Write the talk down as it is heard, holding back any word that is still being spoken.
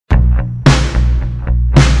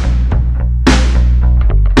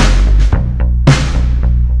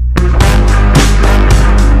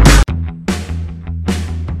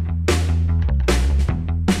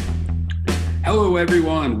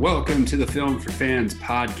Welcome to the Film for Fans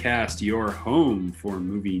podcast, your home for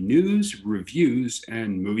movie news, reviews,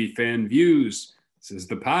 and movie fan views. This is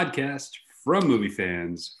the podcast from movie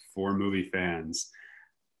fans for movie fans.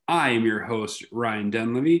 I am your host, Ryan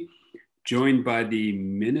Dunleavy, joined by the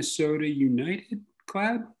Minnesota United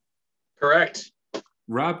clad? Correct.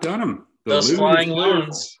 Rob Dunham. Those flying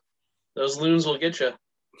loons. Those loons will get you.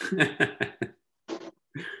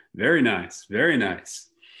 Very nice. Very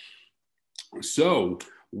nice. So,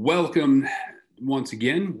 welcome once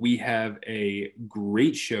again. We have a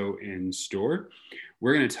great show in store.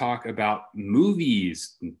 We're going to talk about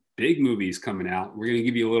movies, big movies coming out. We're going to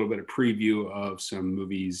give you a little bit of preview of some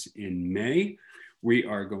movies in May. We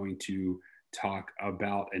are going to talk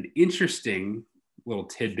about an interesting little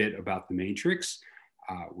tidbit about The Matrix.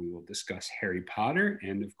 We will discuss Harry Potter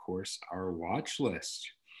and, of course, our watch list.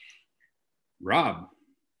 Rob,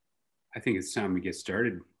 I think it's time we get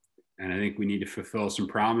started. And I think we need to fulfill some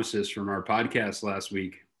promises from our podcast last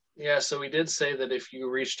week. Yeah, so we did say that if you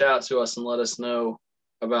reached out to us and let us know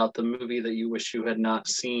about the movie that you wish you had not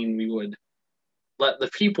seen, we would let the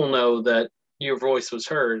people know that your voice was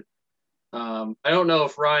heard. I don't know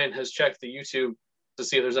if Ryan has checked the YouTube to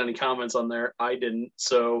see if there's any comments on there. I didn't.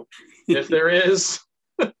 So if there is...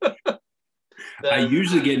 I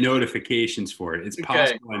usually get notifications for it. It's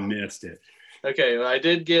possible I missed it. Okay, well, I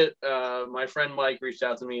did get, my friend Mike reached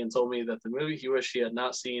out to me and told me that the movie he wished he had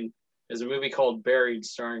not seen is a movie called Buried,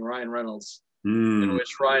 starring Ryan Reynolds, in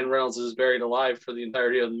which Ryan Reynolds is buried alive for the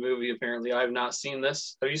entirety of the movie. Apparently, I have not seen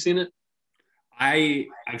this. Have you seen it?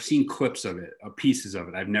 I've seen clips of it, pieces of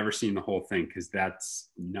it. I've never seen the whole thing because that's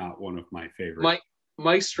not one of my favorites.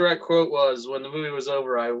 Mike's direct quote was, "When the movie was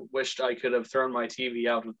over, I wished I could have thrown my TV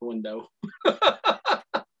out of the window."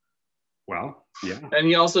 Well, yeah. And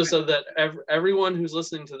he also said that everyone who's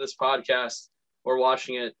listening to this podcast or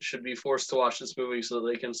watching it should be forced to watch this movie so that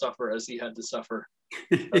they can suffer as he had to suffer.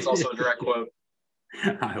 That's also a direct quote.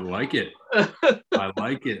 I like it. I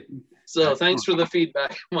like it. So thanks for the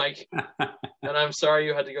feedback, Mike. And I'm sorry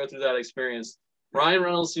you had to go through that experience. Ryan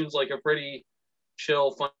Reynolds seems like a pretty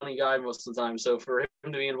chill, funny guy most of the time. So for him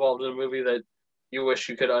to be involved in a movie that you wish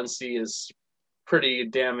you could unsee is pretty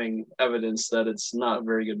damning evidence that it's not a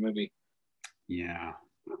very good movie. Yeah.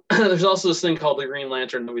 There's also this thing called the Green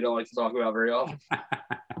Lantern that we don't like to talk about very often.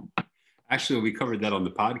 Actually, we covered that on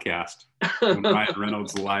the podcast when Ryan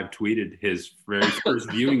Reynolds live tweeted his very first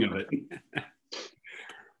viewing of it.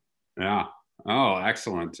 Yeah. Oh,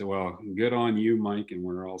 excellent. Well, good on you, Mike, and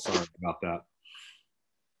we're all sorry about that.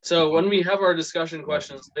 So when we have our discussion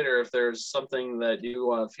questions later, if there's something that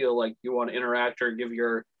you feel like you want to interact or give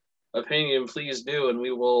your opinion, please do, and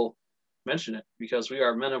we will mention it because we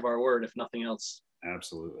are men of our word, if nothing else.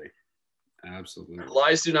 Absolutely.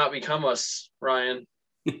 Lies do not become us, Ryan.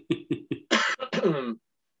 Oh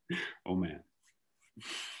man.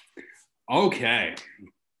 Okay.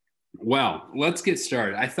 Well, let's get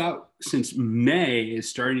started. I thought since May is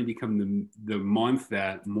starting to become the month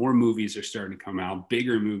that more movies are starting to come out,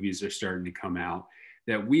 bigger movies are starting to come out,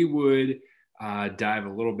 that we would dive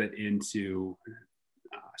a little bit into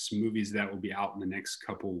some movies that will be out in the next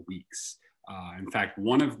couple of weeks. In fact,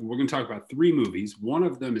 we're going to talk about 3 movies. One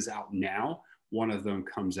of them is out now. One of them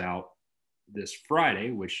comes out this Friday,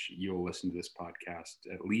 which you'll listen to this podcast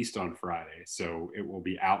at least on Friday. So it will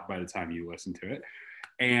be out by the time you listen to it.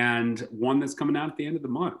 And one that's coming out at the end of the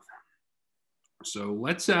month. So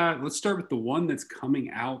let's start with the one that's coming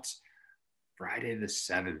out Friday the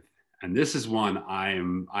 7th. And this is one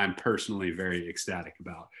I'm personally very ecstatic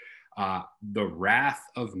about. The Wrath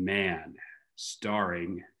of Man,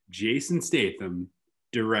 starring Jason Statham,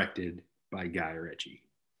 directed by Guy Ritchie.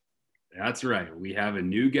 That's right. We have a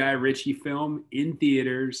new Guy Ritchie film in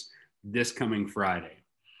theaters this coming Friday.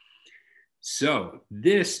 So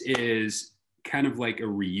this is kind of like a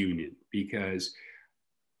reunion because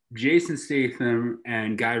Jason Statham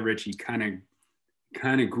and Guy Ritchie kind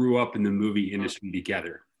of grew up in the movie industry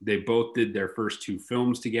together. They both did their first 2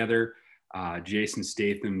 films together. Jason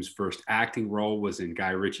Statham's first acting role was in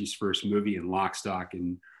Guy Ritchie's first movie in Lock, Stock,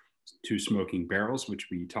 and Two Smoking Barrels, which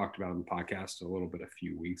we talked about on the podcast a little bit a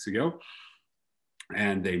few weeks ago.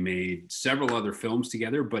 And they made several other films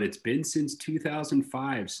together, but it's been since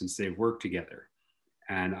 2005 since they've worked together.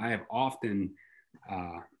 And I have often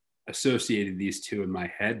associated these two in my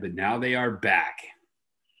head, but now they are back.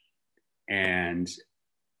 And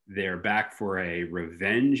they're back for a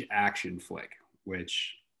revenge action flick,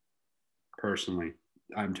 which personally,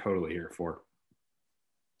 I'm totally here for.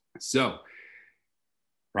 So,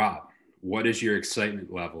 Rob, what is your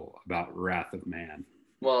excitement level about Wrath of Man?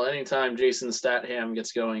 Well, anytime Jason Statham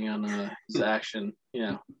gets going on his action,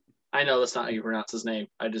 I know that's not how you pronounce his name.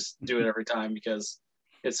 I just do it every time because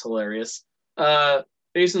it's hilarious.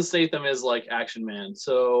 Jason Statham is like Action Man.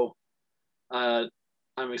 So I'm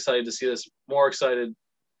excited to see this. More excited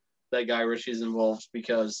that Guy Ritchie's involved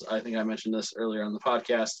because I think I mentioned this earlier on the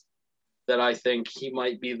podcast that I think he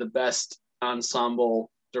might be the best ensemble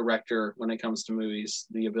director when it comes to movies.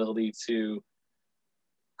 The ability to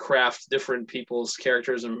craft different people's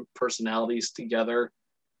characters and personalities together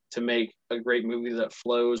to make a great movie that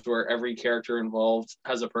flows where every character involved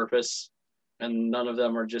has a purpose and none of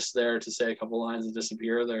them are just there to say a couple lines and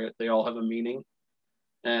disappear. They all have a meaning.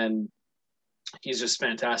 And he's just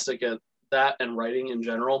fantastic at that and writing in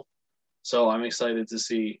general. So I'm excited to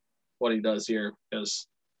see what he does here because,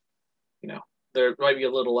 you know, there might be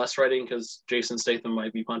a little less writing because Jason Statham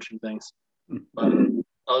might be punching things. But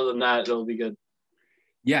other than that, it'll be good.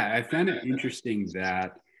 Yeah, I found it interesting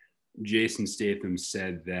that Jason Statham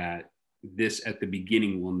said that this at the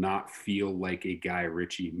beginning will not feel like a Guy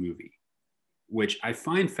Ritchie movie, which I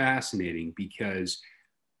find fascinating because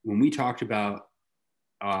when we talked about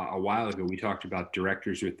a while ago, we talked about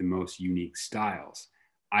directors with the most unique styles.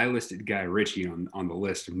 I listed Guy Ritchie on the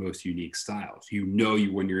list of most unique styles. You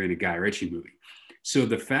when you're in a Guy Ritchie movie. So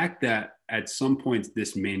the fact that at some points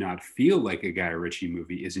this may not feel like a Guy Ritchie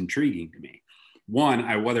movie is intriguing to me. One,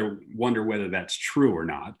 I wonder whether that's true or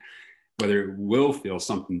not, whether it will feel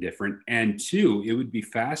something different. And two, it would be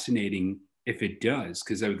fascinating if it does,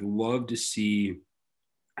 because I would love to see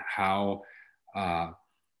how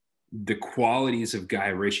the qualities of Guy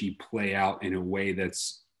Ritchie play out in a way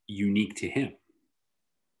that's unique to him.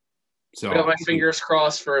 So I got my fingers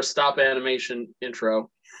crossed for a stop animation intro.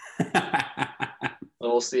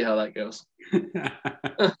 We'll see how that goes.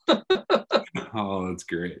 Oh, that's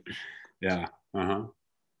great. Yeah.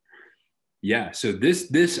 Yeah. So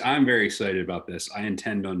this, I'm very excited about this. I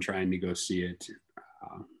intend on trying to go see it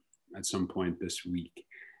at some point this week.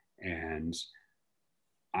 And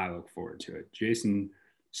I look forward to it. Jason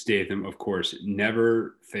Statham, of course,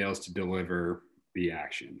 never fails to deliver the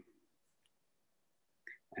action.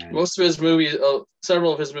 And most of his movies,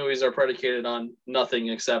 several of his movies are predicated on nothing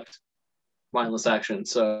except mindless action.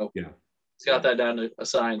 So yeah, he's got that down to a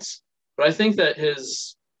science. But I think that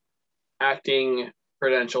his acting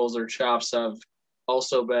credentials or chops have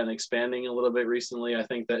also been expanding a little bit recently. I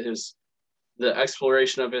think that the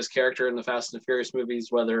exploration of his character in the Fast and the Furious movies,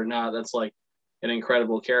 whether or not that's like an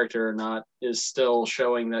incredible character or not, is still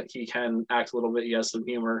showing that he can act a little bit. He has some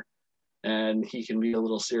humor and he can be a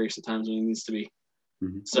little serious at times when he needs to be.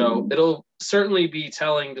 Mm-hmm. So it'll certainly be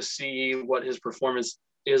telling to see what his performance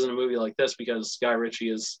is in a movie like this, because Guy Ritchie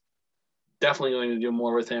is definitely going to do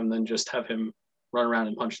more with him than just have him run around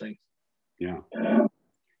and punch things. Yeah.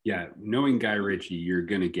 Knowing Guy Ritchie, you're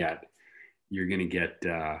gonna get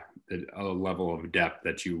a level of depth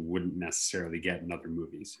that you wouldn't necessarily get in other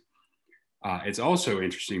movies. It's also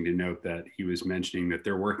interesting to note that he was mentioning that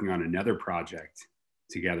they're working on another project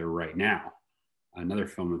together right now, another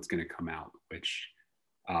film that's going to come out, which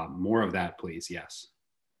more of that, please. Yes.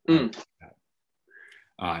 In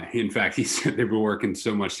fact, he said they've been working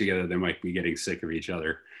so much together, they might be getting sick of each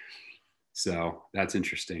other. So that's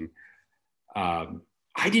interesting.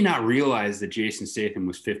 I did not realize that Jason Statham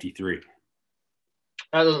was 53.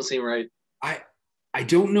 That doesn't seem right. I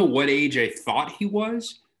don't know what age I thought he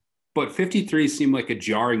was, but 53 seemed like a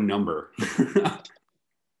jarring number.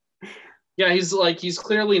 Yeah, he's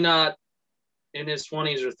clearly not in his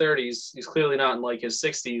 20s or 30s. He's clearly not in like his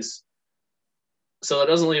 60s. So it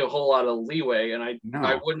doesn't leave a whole lot of leeway. And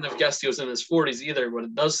I wouldn't have guessed he was in his 40s either, but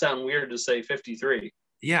it does sound weird to say 53.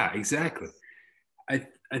 Yeah, exactly. I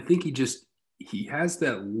think he has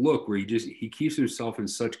that look where he keeps himself in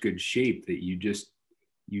such good shape that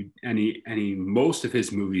most of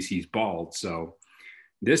his movies he's bald. So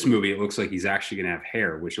this movie, it looks like he's actually going to have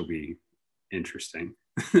hair, which will be interesting.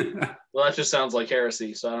 Well, that just sounds like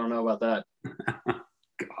heresy, so I don't know about that.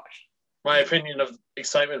 Gosh. My opinion of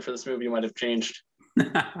excitement for this movie might have changed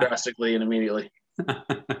drastically and immediately.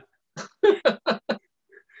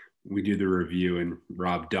 We do the review and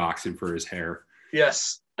Rob docks him for his hair.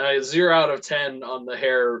 Yes. 0 out of 10 on the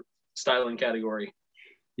hair styling category.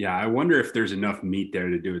 Yeah, I wonder if there's enough meat there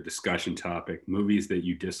to do a discussion topic. Movies that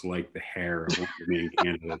you dislike the hair of one of the main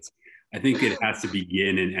candidates. I think it has to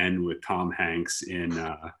begin and end with Tom Hanks in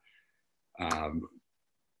the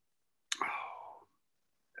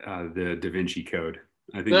Da Vinci Code.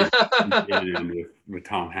 I think it begin and end with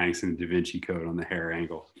Tom Hanks and the Da Vinci Code on the hair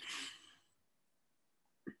angle.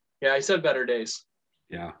 Yeah, he said Better Days.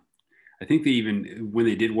 Yeah. I think they even, when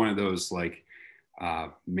they did one of those like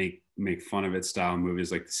make fun of it style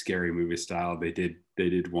movies, like the Scary Movie style, they did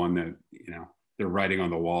one that, they're writing on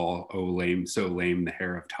the wall, "Oh, lame, so lame, the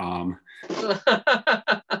hair of Tom."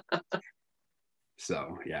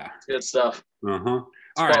 So yeah, good stuff. all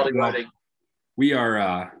right. Quality Well,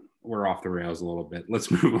 writing. we're off the rails a little bit. Let's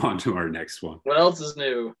move on to our next one. What else is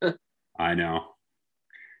new? I know,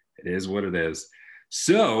 it is what it is.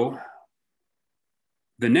 So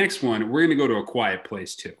the next one, we're going to go to A Quiet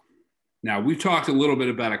Place 2. Now, we've talked a little bit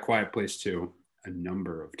about A Quiet Place 2 a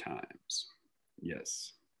number of times.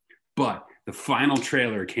 Yes. But the final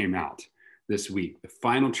trailer came out this week. The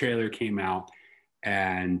final trailer came out,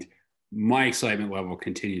 and my excitement level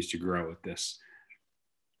continues to grow with this.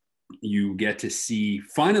 You get to see,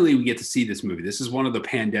 finally, we get to see this movie. This is one of the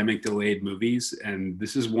pandemic delayed movies, and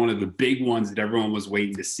this is one of the big ones that everyone was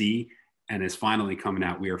waiting to see, and is finally coming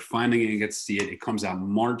out. We are finally going to get to see it. It comes out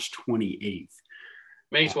March 28th.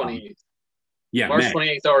 May 28th. Yeah, March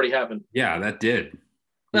May. 28th already happened. Yeah, that did.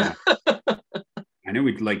 Yeah. I know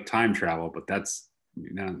we'd like time travel, but that's,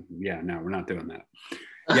 no, we're not doing that.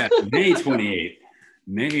 Yeah, May 28th.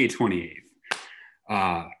 May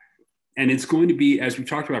 28th. And it's going to be, as we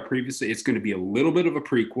talked about previously, it's going to be a little bit of a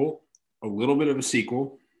prequel, a little bit of a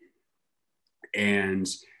sequel, and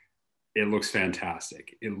it looks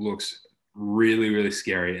fantastic. It looks really, really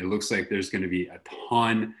scary. It looks like there's going to be a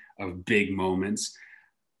ton of big moments.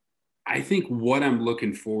 I think what I'm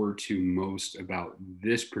looking forward to most about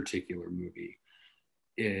this particular movie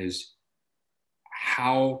is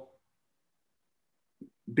how,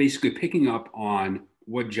 basically picking up on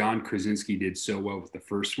what John Krasinski did so well with the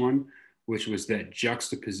first one, which was that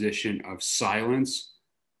juxtaposition of silence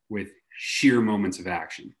with sheer moments of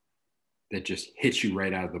action that just hits you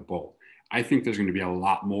right out of the bolt. I think there's going to be a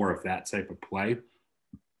lot more of that type of play,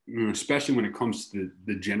 especially when it comes to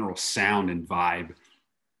the general sound and vibe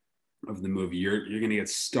of the movie. You're going to get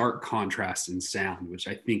stark contrast in sound, which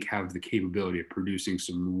I think have the capability of producing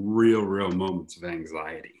some real moments of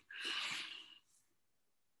anxiety.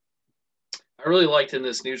 I really liked in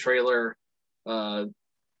this new trailer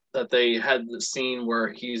that they had the scene where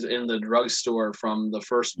he's in the drugstore from the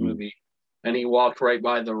first movie, and he walked right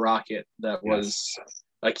by the rocket that was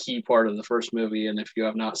a key part of the first movie. And if you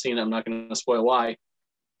have not seen it, I'm not going to spoil why,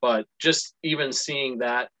 but just even seeing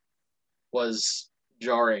that was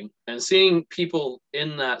jarring, and seeing people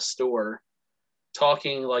in that store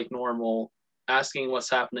talking like normal, asking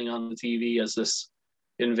what's happening on the TV as this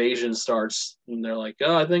invasion starts, and they're like,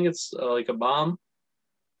 "Oh, I think it's like a bomb."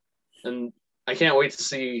 And I can't wait to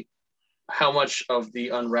see how much of the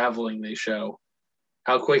unraveling they show,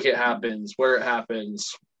 how quick it happens, where it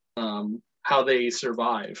happens, how they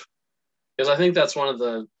survive. Because I think that's one of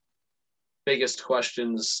the biggest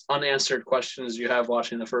questions, unanswered questions you have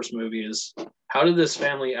watching the first movie is, how did this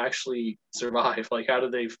family actually survive? Like, how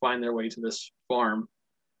did they find their way to this farm?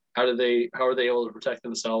 How are they able to protect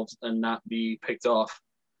themselves and not be picked off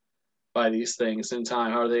by these things in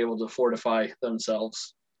time? How are they able to fortify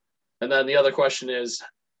themselves? And then the other question is,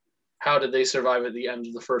 how did they survive at the end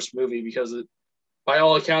of the first movie? Because it, by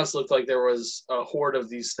all accounts, looked like there was a horde of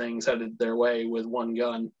these things headed their way with one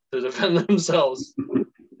gun to defend themselves.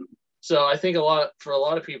 So I think for a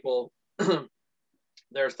lot of people,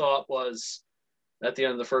 their thought was at the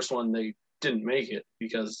end of the first one, they didn't make it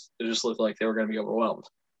because it just looked like they were going to be overwhelmed.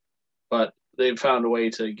 But they found a way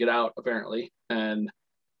to get out, apparently. And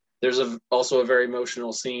there's also a very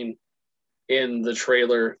emotional scene in the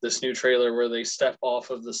trailer, this new trailer, where they step off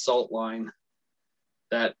of the salt line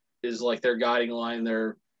that is like their guiding line,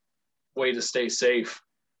 their way to stay safe.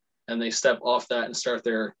 And they step off that and start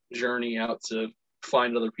their journey out to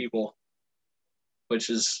find other people, which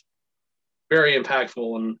is very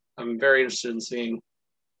impactful. And I'm very interested in seeing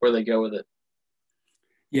where they go with it.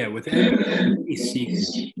 Yeah, with any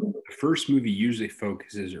sequel, the first movie usually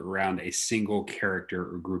focuses around a single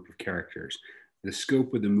character or group of characters. The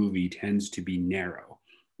scope of the movie tends to be narrow.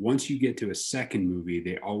 Once you get to a second movie,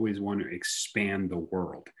 they always want to expand the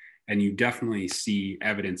world. And you definitely see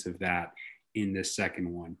evidence of that in this second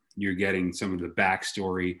one. You're getting some of the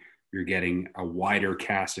backstory, you're getting a wider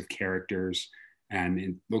cast of characters, and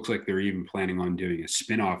it looks like they're even planning on doing a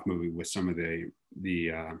spin-off movie with some of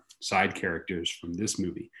the side characters from this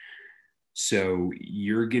movie. So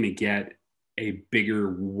you're going to get a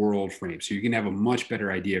bigger world frame. So you can have a much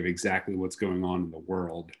better idea of exactly what's going on in the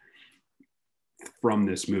world from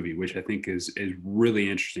this movie, which I think is really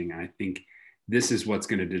interesting. I think this is what's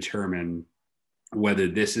going to determine whether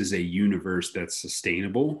this is a universe that's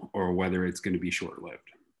sustainable or whether it's going to be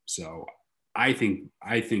short-lived. So I think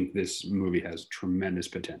this movie has tremendous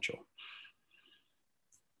potential.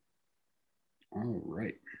 All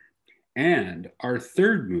right. And our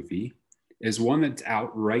third movie is one that's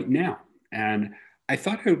out right now. And I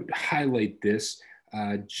thought I would highlight this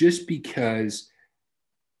just because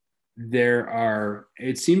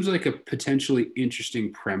it seems like a potentially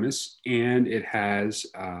interesting premise, and it has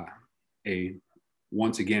a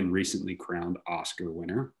once again recently crowned Oscar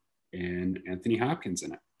winner and Anthony Hopkins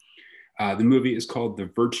in it. The movie is called The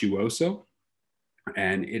Virtuoso,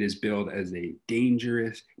 and it is billed as a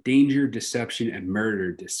danger, deception, and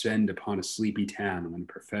murder descend upon a sleepy town when a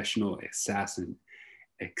professional assassin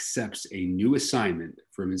accepts a new assignment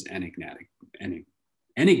from his enigmatic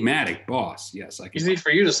boss. Yes, I can. Easy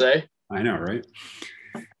for you to say. I know, right?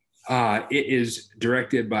 It is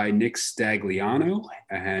directed by Nick Stagliano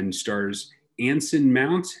and stars Anson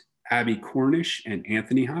Mount, Abby Cornish, and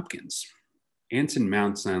Anthony Hopkins. Anson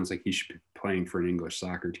Mount sounds like he should be playing for an English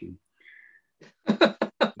soccer team.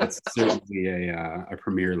 That's certainly a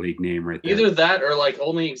Premier League name right there. Either that or like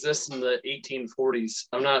only exists in the 1840s.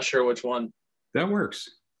 I'm not sure which one. That works.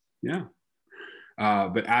 Yeah.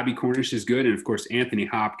 But Abby Cornish is good. And of course, Anthony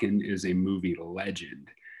Hopkins is a movie legend.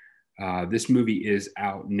 This movie is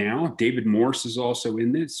out now. David Morse is also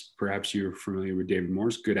in this. Perhaps you're familiar with David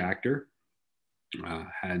Morse, good actor.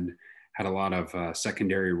 Had a lot of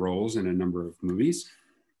secondary roles in a number of movies,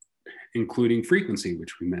 including Frequency,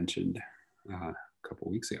 which we mentioned a couple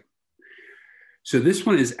of weeks ago. So this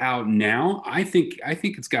one is out now. I think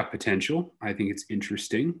it's got potential. I think it's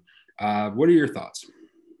interesting. What are your thoughts?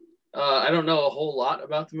 I don't know a whole lot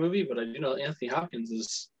about the movie, but I do know Anthony Hopkins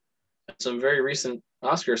is some very recent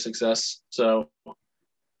Oscar success. So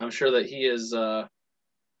I'm sure that he is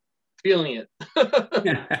feeling it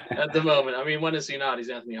at the moment. I mean, when is he not? He's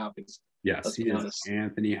Anthony Hopkins. Yes, he is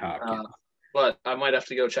Anthony Hopkins. But I might have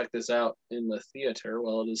to go check this out in the theater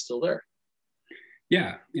while it is still there.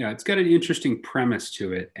 Yeah, it's got an interesting premise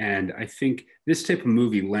to it. And I think this type of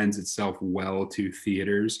movie lends itself well to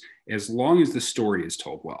theaters as long as the story is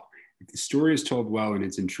told well. If the story is told well and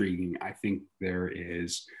it's intriguing, I think there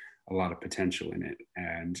is a lot of potential in it.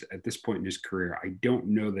 And at this point in his career, I don't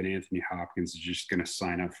know that Anthony Hopkins is just going to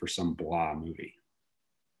sign up for some blah movie.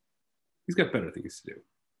 He's got better things to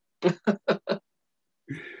do.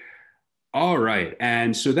 All right.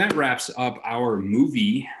 And so that wraps up our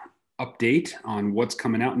movie update on what's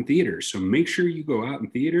coming out in theaters. So make sure you go out in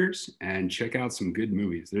theaters and check out some good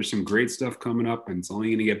movies. There's some great stuff coming up, and it's only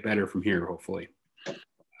going to get better from here, hopefully.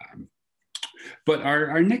 But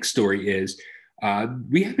our next story is,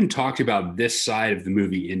 we haven't talked about this side of the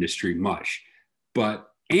movie industry much, but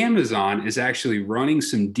Amazon is actually running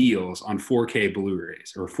some deals on 4K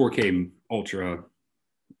Blu-rays or 4K Ultra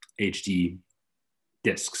HD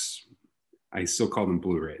discs. I still call them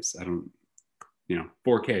Blu-rays. I don't,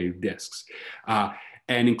 4K discs,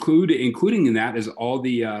 and including in that is all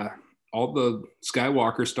the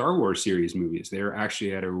Skywalker Star Wars series movies. They're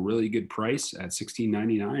actually at a really good price at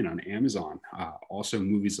 $16.99 on Amazon. Also,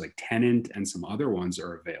 movies like Tenet and some other ones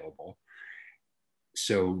are available.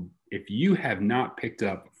 So if you have not picked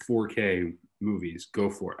up 4K movies, go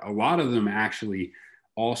for it. A lot of them actually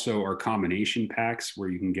also are combination packs where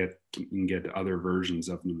you can get other versions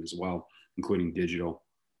of them as well, including digital.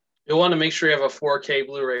 You'll want to make sure you have a 4K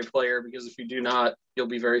Blu-ray player, because if you do not, you'll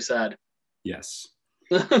be very sad. Yes.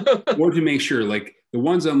 Or to make sure, like the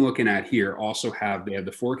ones I'm looking at here they have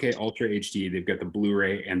the 4K Ultra HD, they've got the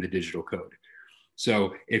Blu-ray and the digital code.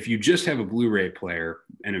 So if you just have a Blu-ray player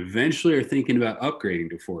and eventually are thinking about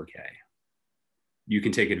upgrading to 4K, you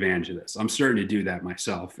can take advantage of this. I'm starting to do that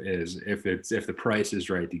myself, is if the price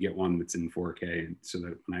is right, to get one that's in 4K, and so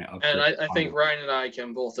that when I upgrade. And I think Ryan and I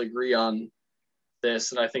can both agree on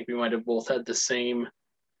this, and I think we might have both had the same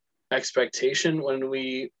expectation when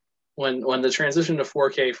the transition to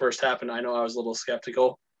 4K first happened. I know I was a little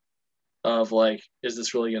skeptical of like, is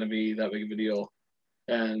this really going to be that big of a deal?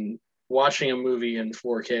 And watching a movie in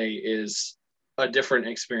 4K is a different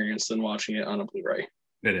experience than watching it on a Blu-ray.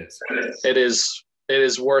 It is. It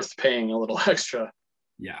is worth paying a little extra.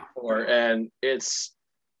 Yeah. And it's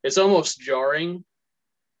almost jarring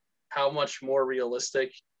how much more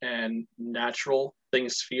realistic and natural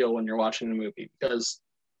things feel when you're watching the movie, because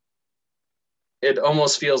it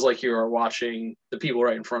almost feels like you are watching the people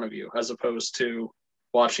right in front of you, as opposed to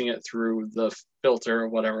watching it through the filter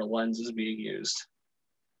of whatever lens is being used.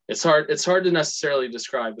 It's hard to necessarily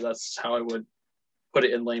describe, but that's how I would put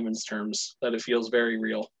it in layman's terms, that it feels very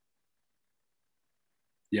real.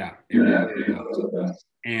 Yeah, it really does.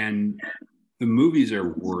 And the movies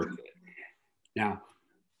are worth it. Now,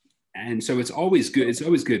 and so it's always good. It's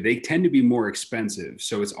always good. They tend to be more expensive,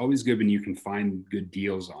 so it's always good when you can find good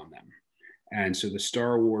deals on them. And so the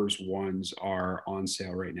Star Wars ones are on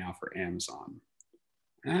sale right now for Amazon.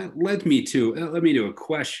 That led me to a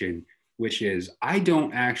question. which is I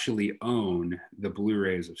don't actually own the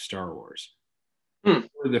Blu-rays of Star Wars or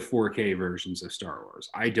the 4K versions of Star Wars.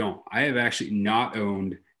 I don't. I have actually not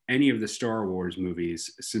owned any of the Star Wars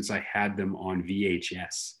movies since I had them on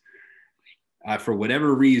VHS. For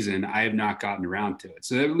whatever reason, I have not gotten around to it.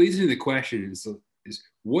 So that leads me to the question is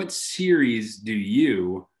what series do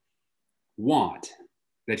you want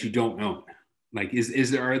that you don't own? Like,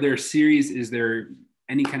 are there series, is there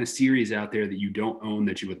any kind of series out there that you don't own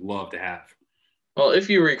that you would love to have? Well, if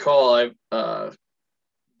you recall,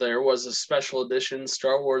 there was a special edition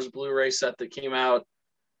Star Wars Blu-ray set that came out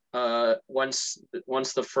once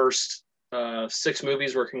the first 6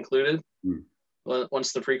 movies were concluded.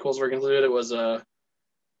 Once the prequels were concluded, it was a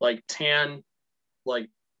like tan, like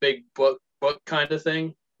big book kind of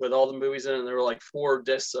thing with all the movies in it. And there were like 4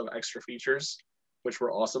 discs of extra features, which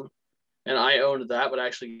were awesome. And I owned that, but I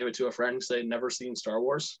actually gave it to a friend because they had never seen Star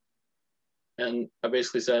Wars. And I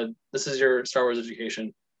basically said, this is your Star Wars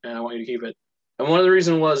education, and I want you to keep it. And one of the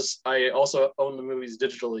reasons was I also own the movies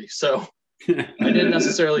digitally. So I didn't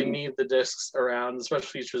necessarily need the discs around. The special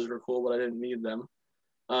features were cool, but I didn't need them.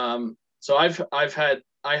 So I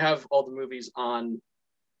have all the movies on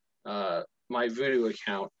my Vudu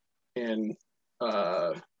account in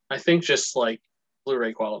I think just like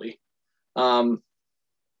Blu-ray quality.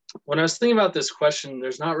 When I was thinking about this question,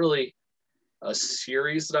 there's not really a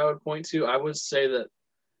series that I would point to. I would say that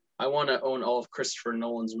I want to own all of Christopher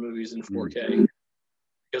Nolan's movies in 4K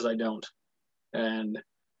because I don't. And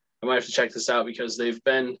I might have to check this out because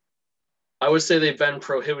I would say they've been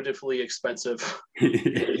prohibitively expensive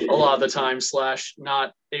a lot of the time /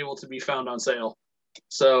 not able to be found on sale.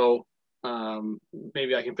 So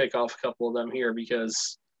maybe I can pick off a couple of them here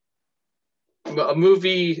because a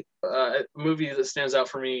movie that stands out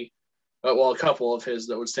for me, a couple of his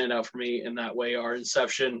that would stand out for me in that way are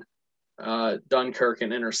Inception, Dunkirk,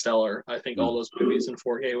 and Interstellar. I think all those movies in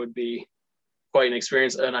 4K would be quite an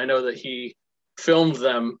experience, and I know that he filmed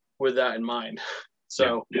them with that in mind.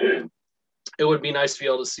 So it would be nice to be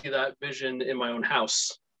able to see that vision in my own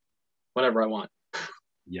house whenever I want.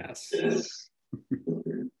 Yes.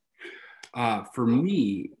 For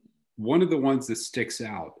me, one of the ones that sticks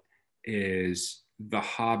out is The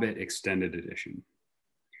Hobbit Extended Edition.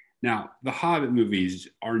 Now, the Hobbit movies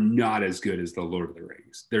are not as good as the Lord of the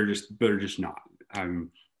Rings. They're just not.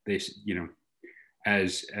 They,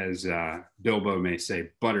 as Bilbo may say,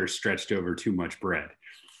 butter stretched over too much bread.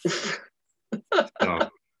 So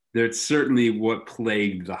that's certainly what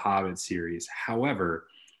plagued the Hobbit series. However,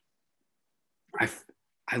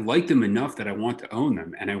 I like them enough that I want to own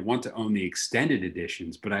them, and I want to own the extended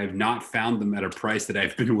editions, but I have not found them at a price that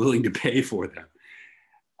I've been willing to pay for them.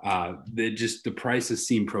 The prices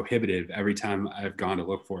seem prohibitive every time I've gone to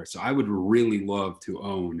look for it. So I would really love to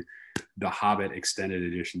own the Hobbit Extended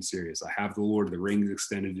Edition series. I have the Lord of the Rings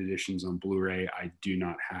Extended Editions on Blu-ray. I do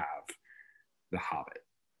not have the Hobbit,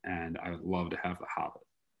 and I would love to have the Hobbit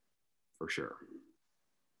for sure.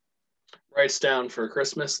 Writes down for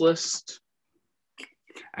Christmas list.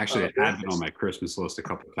 Actually, it had been on my Christmas list a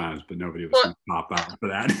couple of times, but nobody was going to pop out for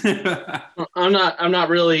that. I'm not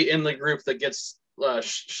really in the group that gets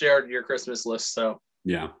shared your Christmas list, so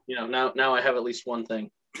yeah. Now I have at least one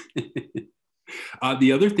thing.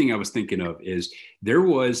 The other thing I was thinking of is there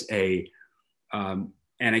was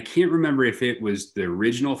and I can't remember if it was the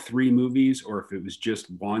original 3 movies or if it was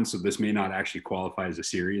just one, so this may not actually qualify as a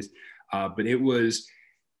series, but it was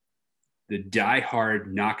the Die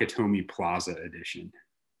Hard Nakatomi Plaza edition,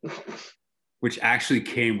 which actually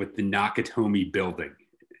came with the Nakatomi building.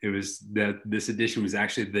 It was this edition was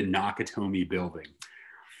actually the Nakatomi building,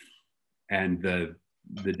 and the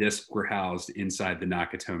discs were housed inside the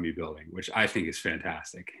Nakatomi building, which I think is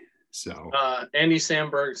fantastic. So Andy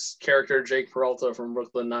Samberg's character Jake Peralta from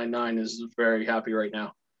Brooklyn Nine-Nine is very happy right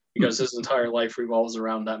now because his entire life revolves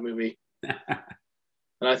around that movie, and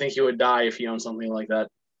I think he would die if he owned something like that.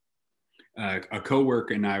 A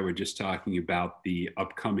coworker and I were just talking about the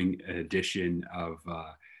upcoming edition of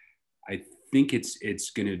I think it's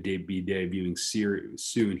going to be debuting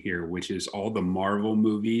soon here, which is all the Marvel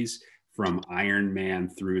movies from Iron Man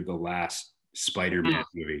through the last Spider-Man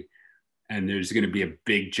movie. And there's going to be a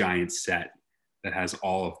big giant set that has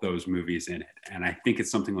all of those movies in it. And I think it's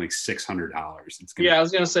something like $600. I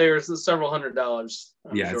was going to say it's several $100. It's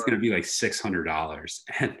going to be like $600.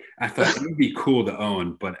 And I thought it would be cool to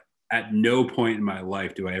own, but at no point in my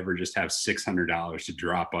life do I ever just have $600 to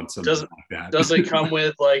drop on something like that. Does it come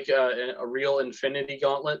with like a real Infinity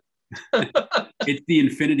Gauntlet? It's the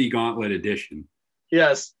Infinity Gauntlet edition.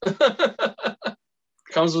 Yes.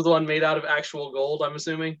 Comes with one made out of actual gold, I'm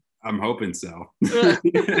assuming. I'm hoping so.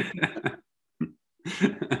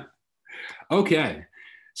 Okay.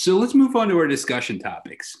 So let's move on to our discussion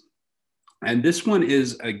topics. And this one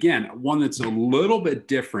is, again, one that's a little bit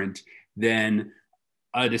different than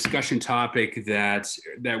a discussion topic that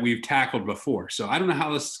we've tackled before. So I don't know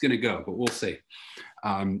how this is going to go, but we'll see.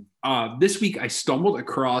 This week, I stumbled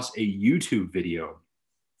across a YouTube video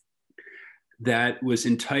that was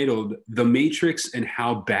entitled "The Matrix and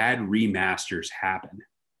How Bad Remasters Happen."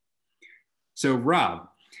 So, Rob,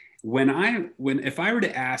 if I were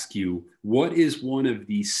to ask you what is one of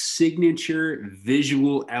the signature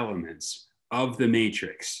visual elements of The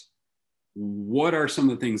Matrix, what are some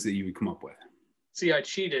of the things that you would come up with? See, I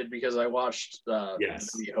cheated because I watched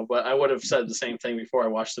Yes. the video, but I would have said the same thing before I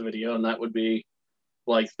watched the video, and that would be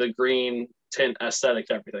like the green tint aesthetic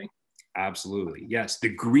to everything. Absolutely. Yes, the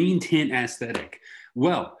green tint aesthetic.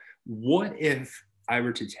 Well, what if I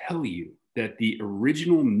were to tell you that the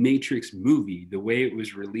original Matrix movie, the way it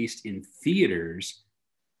was released in theaters,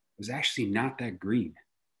 was actually not that green?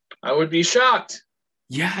 I would be shocked.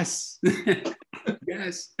 Yes.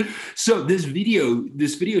 Yes. So this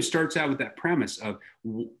video starts out with that premise of,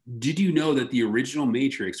 did you know that the original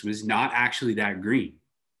Matrix was not actually that green?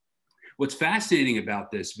 What's fascinating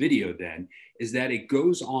about this video then is that it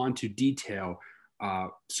goes on to detail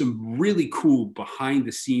some really cool behind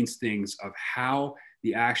the scenes things of how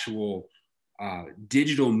the actual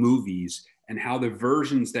digital movies and how the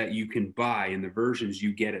versions that you can buy and the versions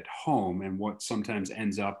you get at home and what sometimes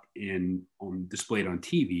ends up displayed on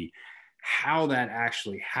TV, how that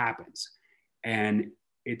actually happens. And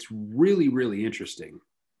it's really, really interesting.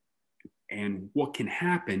 And what can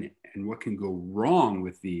happen and what can go wrong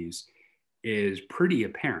with these is pretty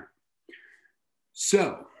apparent.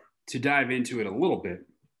 So to dive into it a little bit,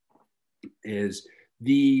 is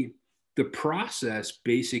the process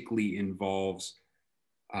basically involves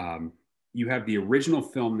you have the original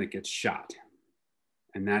film that gets shot,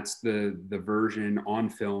 and that's the version on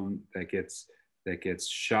film that gets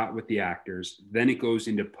shot with the actors. Then it goes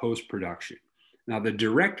into post-production. Now the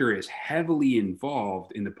director is heavily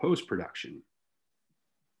involved in the post-production.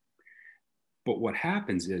 But what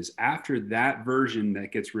happens is after that version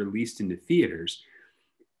that gets released into theaters,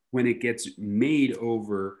 when it gets made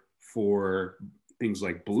over for things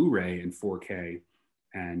like Blu-ray and 4K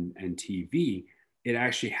and TV, it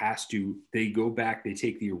actually they go back, they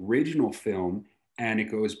take the original film and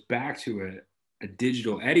it goes back to a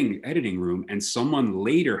digital editing room, and someone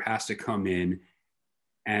later has to come in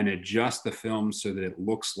and adjust the film so that it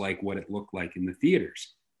looks like what it looked like in the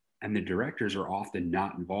theaters. And the directors are often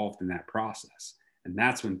not involved in that process. And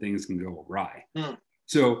that's when things can go awry.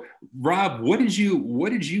 So, Rob, what did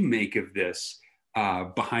you make of this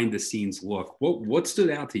behind the scenes look? What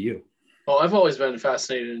stood out to you? Well, I've always been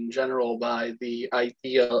fascinated in general by the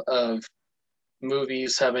idea of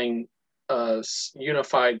movies having a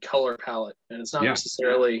unified color palette. And it's not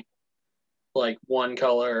necessarily like one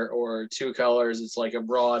color or two colors. It's like a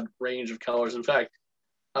broad range of colors. In fact,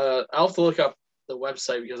 I'll have to look up the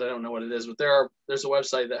website because I don't know what it is, but there's a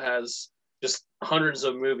website that has just hundreds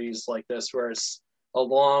of movies like this where it's a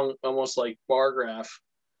long, almost like bar graph,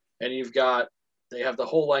 and they have the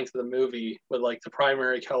whole length of the movie with like the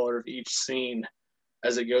primary color of each scene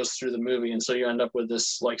as it goes through the movie, and so you end up with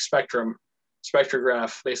this like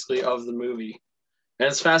spectrograph basically of the movie. And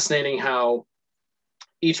it's fascinating how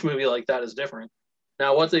each movie like that is different.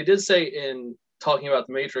 Now, what they did say in talking about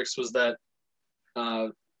The Matrix was that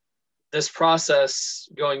this process,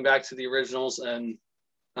 going back to the originals and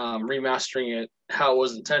remastering it how it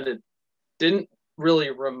was intended, didn't really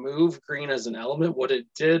remove green as an element. What it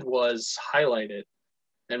did was highlight it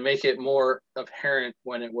and make it more apparent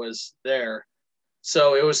when it was there.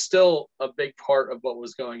 So it was still a big part of what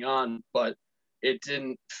was going on, but it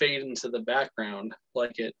didn't fade into the background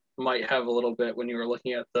like it might have a little bit when you were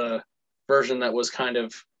looking at the version that was kind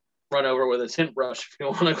of run over with a tint brush, if you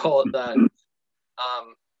want to call it that.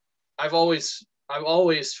 I've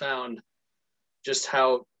always found just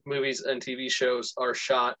how movies and TV shows are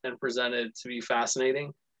shot and presented to be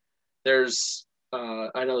fascinating. There's,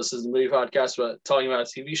 I know this is a movie podcast, but talking about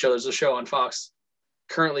a TV show, there's a show on Fox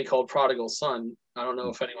currently called Prodigal Son. I don't know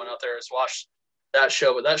if anyone out there has watched that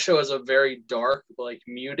show, but that show is a very dark, like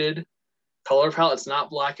muted color palette. It's not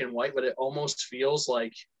black and white, but it almost feels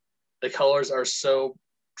like the colors are so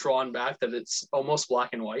drawn back that it's almost black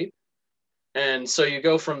and white. And so you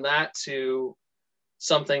go from that to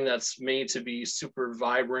something that's made to be super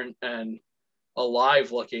vibrant and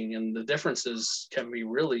alive looking, and the differences can be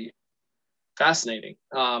really fascinating.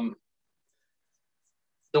 The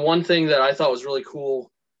one thing that I thought was really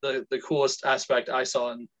cool, the coolest aspect I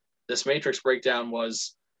saw in this Matrix breakdown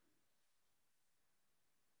was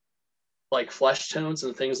like flesh tones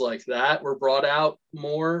and things like that were brought out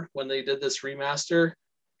more when they did this remaster.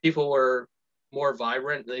 People were more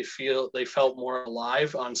vibrant. They felt more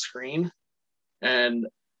alive on screen. And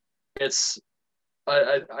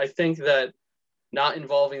I think that not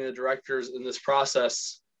involving the directors in this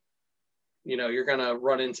process, you're going to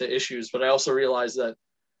run into issues. But I also realize that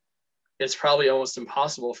it's probably almost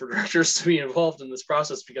impossible for directors to be involved in this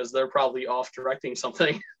process because they're probably off directing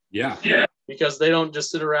something. Yeah. Because they don't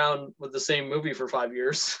just sit around with the same movie for 5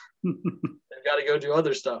 years. They've got to go do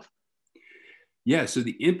other stuff. Yeah, so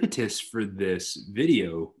the impetus for this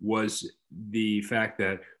video was the fact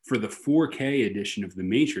that for the 4K edition of The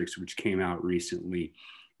Matrix, which came out recently,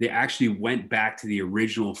 they actually went back to the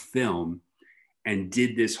original film and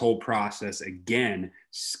did this whole process again,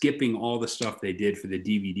 skipping all the stuff they did for the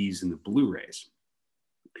DVDs and the Blu-rays.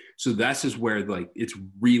 So that's just where like it's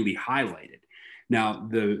really highlighted. Now,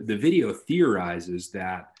 the video theorizes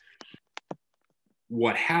that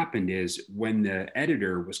what happened is when the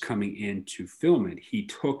editor was coming in to film it, he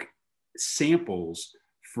took samples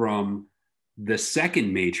from the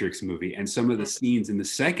second Matrix movie and some of the scenes in the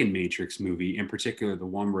second Matrix movie, in particular, the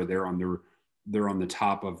one where they're on the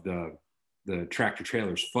top of the tractor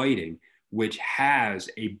trailers fighting, which has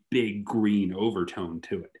a big green overtone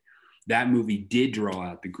to it. That movie did draw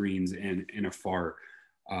out the greens in a far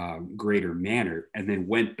greater manner, and then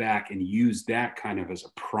went back and used that kind of as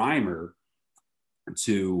a primer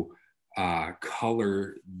to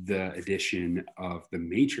color the edition of The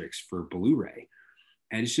Matrix for Blu-ray.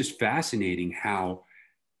 And it's just fascinating how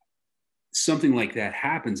something like that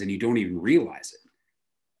happens and you don't even realize it.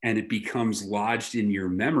 And it becomes lodged in your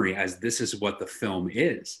memory as this is what the film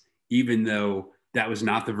is, even though that was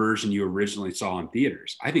not the version you originally saw in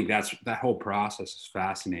theaters. I think that whole process is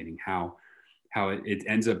fascinating, how it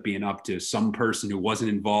ends up being up to some person who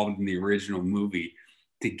wasn't involved in the original movie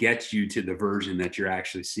to get you to the version that you're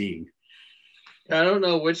actually seeing. I don't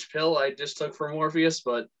know which pill I just took for Morpheus,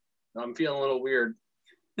 but I'm feeling a little weird.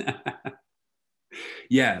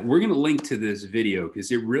 Yeah, we're going to link to this video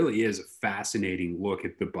because it really is a fascinating look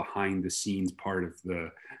at the behind the scenes part of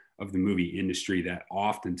the movie industry that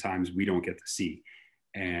oftentimes we don't get to see.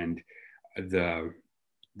 And the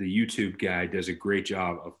YouTube guy does a great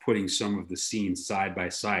job of putting some of the scenes side by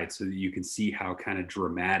side so that you can see how kind of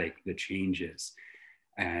dramatic the change is.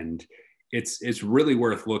 And it's really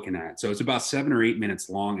worth looking at. So it's about 7 or 8 minutes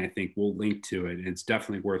long. I think we'll link to it. It's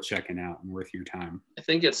definitely worth checking out and worth your time. I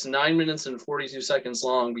think it's 9 minutes and 42 seconds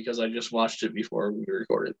long because I just watched it before we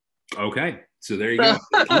recorded. Okay. So there you go.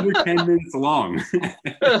 Under 10 minutes long.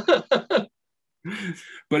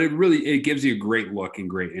 But it gives you a great look and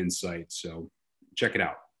great insight. So check it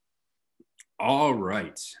out. All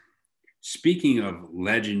right. Speaking of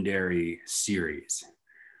legendary series,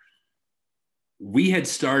 we had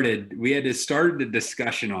to start a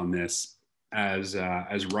discussion on this as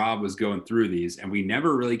Rob was going through these, and we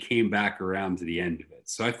never really came back around to the end of it.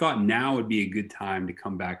 So I thought now would be a good time to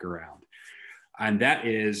come back around. And that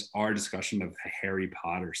is our discussion of the Harry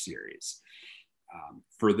Potter series.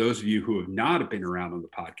 For those of you who have not been around on the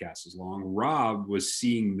podcast as long, Rob was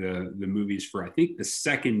seeing the movies for, I think, the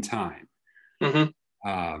second time.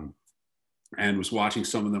 Mm-hmm. And was watching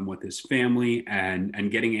some of them with his family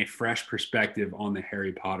and getting a fresh perspective on the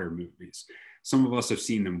Harry Potter movies. Some of us have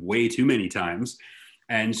seen them way too many times.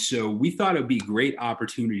 And so we thought it would be a great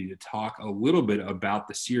opportunity to talk a little bit about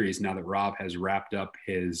the series now that Rob has wrapped up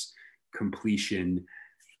his completion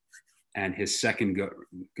and his second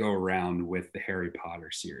go around with the Harry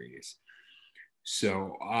Potter series.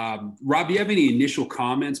 So Rob, do you have any initial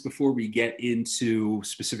comments before we get into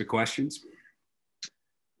specific questions?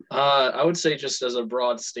 I would say, just as a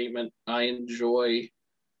broad statement, I enjoy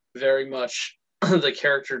very much the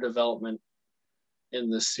character development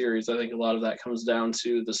in this series. I think a lot of that comes down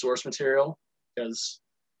to the source material, because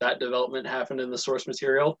that development happened in the source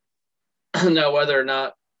material. Now, whether or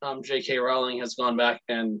not J.K. Rowling has gone back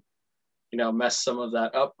and messed some of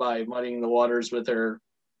that up by muddying the waters with her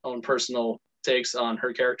own personal takes on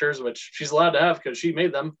her characters, which she's allowed to have because she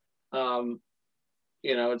made them.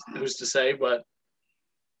 Who's to say? But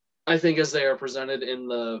I think as they are presented in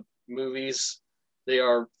the movies, they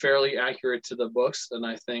are fairly accurate to the books. And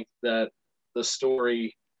I think that the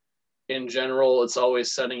story in general, it's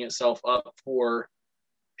always setting itself up for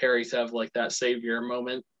Harry to have like that savior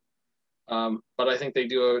moment. But I think they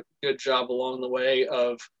do a good job along the way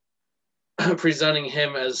of presenting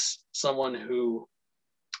him as someone who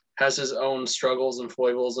has his own struggles and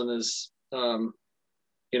foibles and is,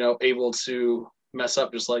 able to mess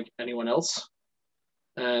up just like anyone else,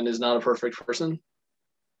 and is not a perfect person.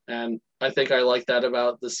 And I think I like that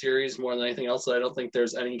about the series more than anything else. I don't think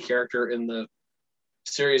there's any character in the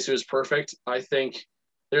series who is perfect. I think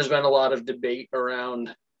there's been a lot of debate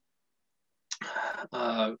around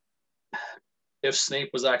if Snape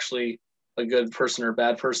was actually a good person or a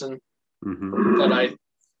bad person. Mm-hmm. But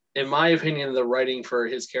in my opinion, the writing for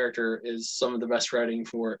his character is some of the best writing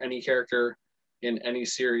for any character in any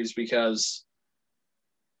series because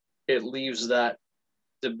it leaves that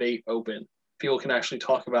debate open. People can actually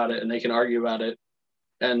talk about it and they can argue about it.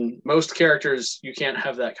 And most characters, you can't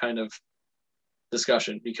have that kind of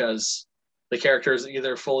discussion because the character is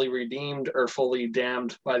either fully redeemed or fully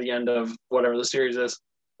damned by the end of whatever the series is.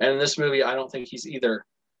 And in this movie, I don't think he's either.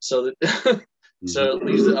 So that so it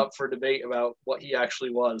leaves it up for debate about what he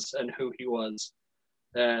actually was and who he was.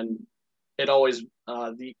 And it always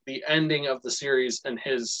the ending of the series and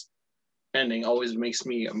his ending always makes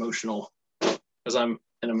me emotional because I'm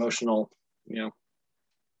an emotional,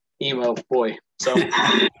 emo boy. So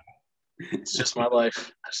it's just my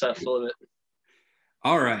life. I just have to live it.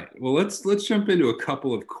 All right. Well, let's jump into a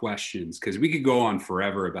couple of questions because we could go on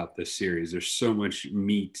forever about this series. There's so much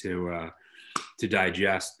meat to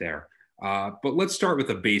digest there. But let's start with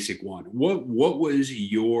a basic one. What was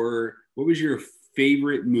your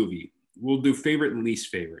favorite movie? We'll do favorite and least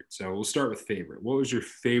favorite. So we'll start with favorite. What was your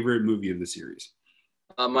favorite movie of the series?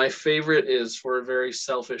 My favorite is for a very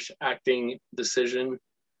selfish acting decision,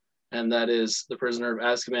 and that is The Prisoner of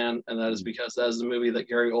Azkaban, and that is because that is the movie that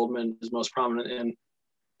Gary Oldman is most prominent in,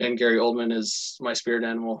 and Gary Oldman is my spirit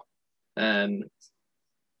animal, and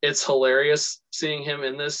it's hilarious seeing him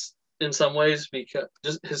in this in some ways because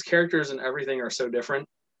just his characters and everything are so different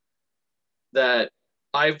that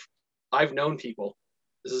I've known people,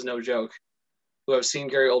 this is no joke, who have seen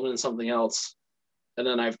Gary Oldman in something else, and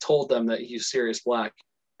then I've told them that he's Sirius Black,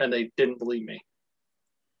 and they didn't believe me.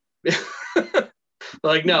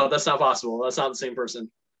 Like, no, that's not possible. That's not the same person.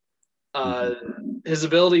 His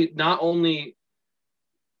ability, not only,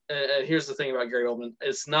 here's the thing about Gary Oldman,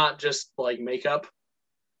 it's not just like makeup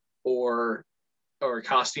or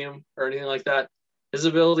costume or anything like that. His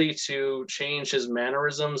ability to change his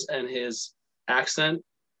mannerisms and his accent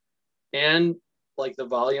and like the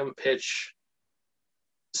volume, pitch,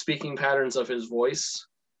 speaking patterns of his voice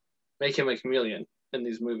make him a chameleon in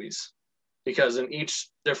these movies because in each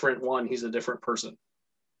different one, he's a different person.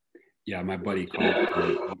 Yeah, my buddy called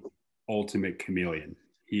him ultimate chameleon.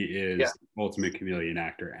 He is ultimate chameleon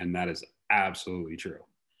actor, and that is absolutely true.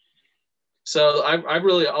 So I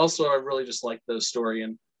really just like the story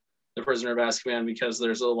in The Prisoner of Azkaban because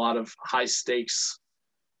there's a lot of high stakes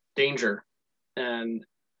danger, and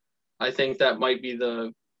I think that might be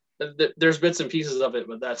there's bits and pieces of it,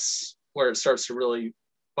 but that's where it starts to really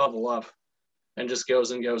bubble up and just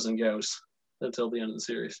goes and goes and goes until the end of the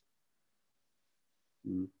series.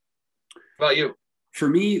 Mm. How about you? For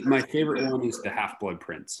me, my favorite one is The Half-Blood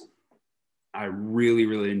Prince. I really,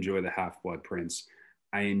 really enjoy The Half-Blood Prince.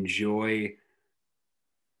 I enjoy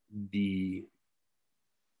the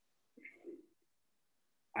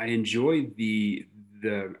of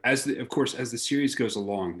course, as the series goes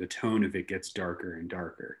along, the tone of it gets darker and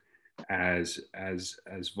darker as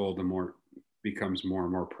Voldemort becomes more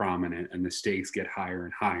and more prominent and the stakes get higher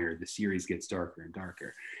and higher. The series gets darker and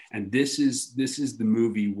darker. And this is the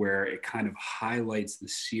movie where it kind of highlights the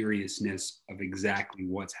seriousness of exactly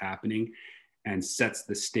what's happening and sets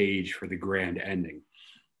the stage for the grand ending.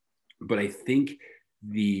 But I think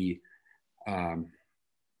the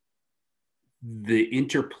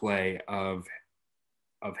interplay of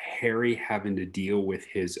Harry having to deal with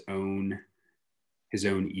his own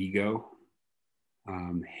ego,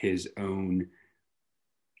 his own,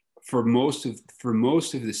 for most of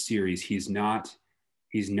the series, he's not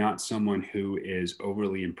someone who is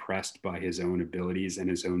overly impressed by his own abilities and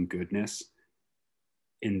his own goodness.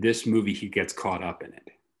 In this movie, he gets caught up in it,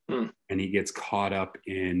 and he gets caught up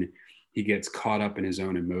in his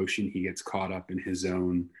own emotion. He gets caught up in his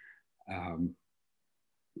own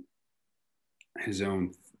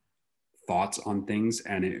thoughts on things,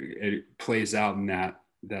 and it plays out in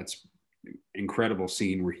that's incredible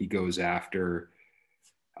scene where he goes after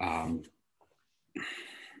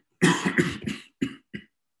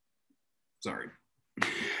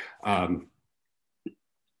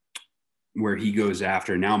where he goes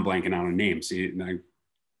after, now I'm blanking out on names. See,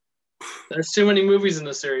 there's too many movies in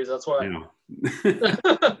the series, that's why.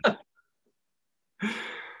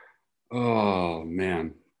 Oh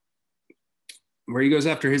man, where he goes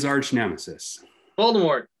after his arch nemesis,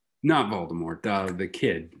 Voldemort. Not Voldemort, the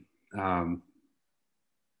kid.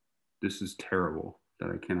 This is terrible that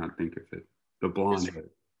I cannot think of it. The blonde head.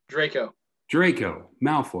 Draco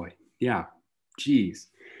Malfoy. Yeah. Jeez.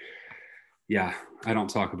 Yeah, I don't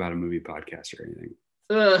talk about a movie podcast or anything.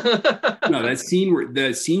 No, uh,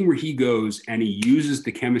 the scene where he goes and he uses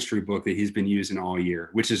the chemistry book that he's been using all year,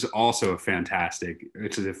 which is also a fantastic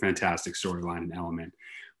storyline and element.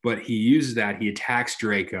 But he uses that, he attacks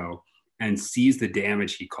Draco and sees the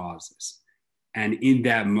damage he causes. And in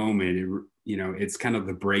that moment, it's kind of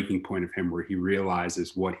the breaking point of him where he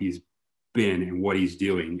realizes what he's been and what he's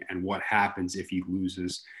doing and what happens if he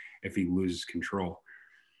loses control.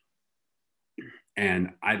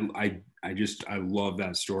 And I love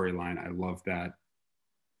that storyline. I love that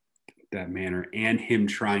manner, and him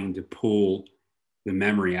trying to pull the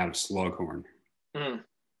memory out of Slughorn,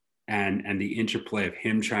 and the interplay of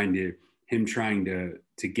him trying to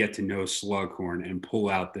get to know Slughorn and pull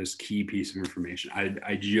out this key piece of information.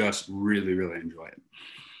 I just really, really enjoy it.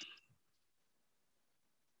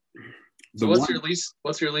 So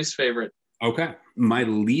what's your least favorite? Okay, my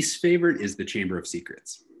least favorite is the Chamber of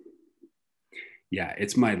Secrets. Yeah,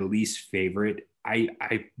 it's my least favorite. I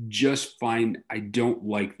just find I don't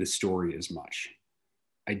like the story as much.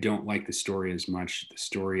 The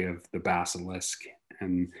story of the basilisk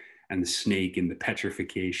and the snake and the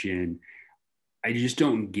petrification. I just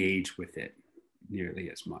don't engage with it nearly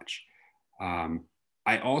as much.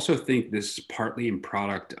 I also think this is partly in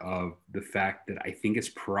product of the fact that I think it's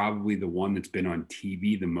probably the one that's been on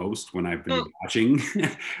TV the most when I've been watching.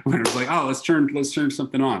 When I was like, oh, let's turn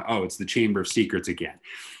something on. Oh, it's the Chamber of Secrets again.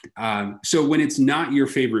 So when it's not your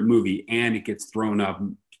favorite movie and it gets thrown up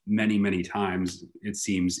many, many times, it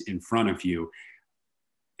seems, in front of you,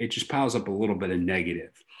 it just piles up a little bit of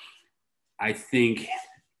negative. I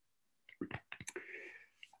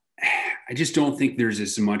just don't think there's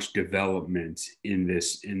as much development in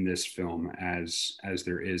this film as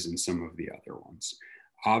there is in some of the other ones.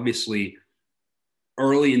 Obviously,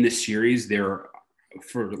 early in the series, they're,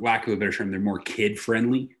 for lack of a better term, they're more kid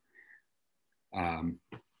friendly.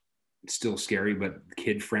 Still scary, but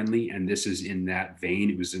kid friendly, and this is in that vein.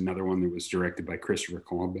 It was another one that was directed by Christopher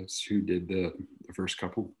Columbus, who did the first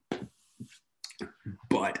couple.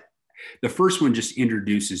 But the first one just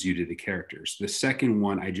introduces you to the characters. The second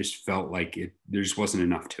one, I just felt like there just wasn't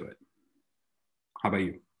enough to it. How about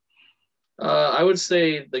you? I would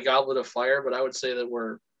say The Goblet of Fire, but I would say that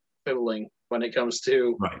we're fiddling when it comes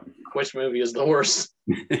to which movie is the worst,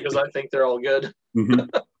 because I think they're all good. Mm-hmm.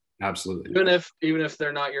 Absolutely. Even if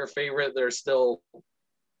they're not your favorite, they're still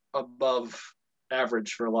above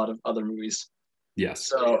average for a lot of other movies. Yes.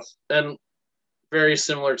 So, and very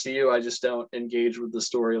similar to you, I just don't engage with the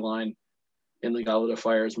storyline in The Goblet of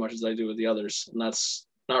Fire as much as I do with the others. And that's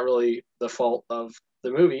not really the fault of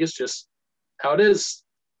the movie. It's just how it is.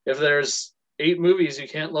 If there's 8 movies, you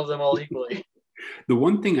can't love them all equally. The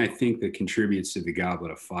one thing I think that contributes to The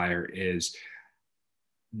Goblet of Fire is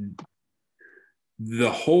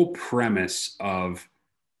the whole premise of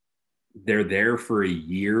they're there for a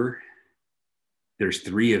year. There's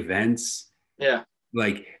 3 events. Yeah.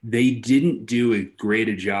 Like, they didn't do a great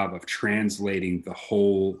a job of translating the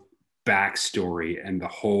whole backstory and the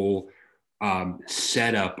whole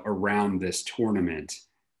setup around this tournament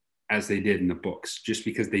as they did in the books, just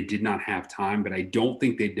because they did not have time. But I don't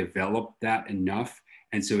think they developed that enough.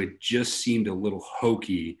 And so it just seemed a little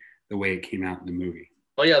hokey the way it came out in the movie.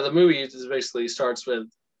 Well, yeah, the movie just basically starts with,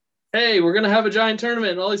 hey, we're going to have a giant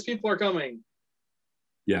tournament and all these people are coming.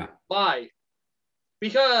 Yeah. Why?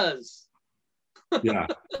 Because. Yeah.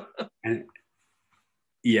 And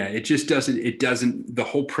yeah, it just doesn't, the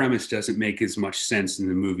whole premise doesn't make as much sense in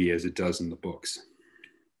the movie as it does in the books.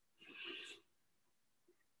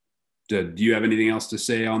 Do you have anything else to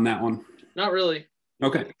say on that one? Not really.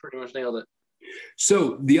 Okay. You pretty much nailed it.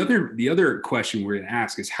 So the other question we're going to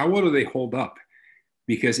ask is, how well do they hold up?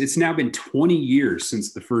 Because it's now been 20 years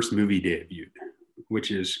since the first movie debuted,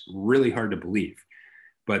 which is really hard to believe.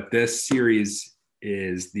 But this series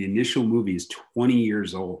the initial movie is 20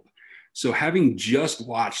 years old. So having just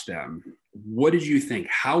watched them, what did you think?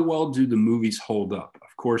 How well do the movies hold up?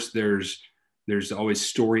 Of course, there's always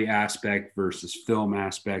story aspect versus film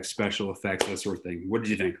aspect, special effects, that sort of thing. What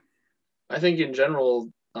did you think? I think in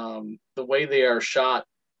general, the way they are shot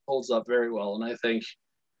holds up very well. And I think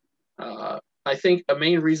a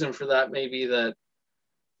main reason for that may be that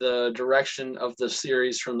the direction of the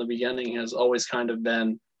series from the beginning has always kind of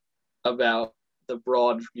been about the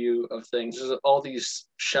broad view of things. There's all these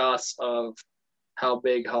shots of how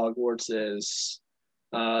big Hogwarts is.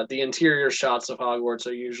 The interior shots of Hogwarts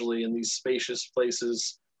are usually in these spacious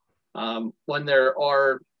places. When there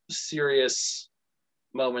are serious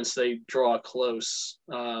moments, they draw close.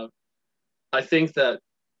 I think that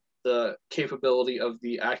the capability of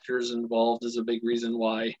the actors involved is a big reason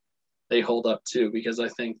why they hold up too, because I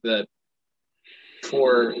think that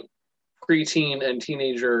for preteen and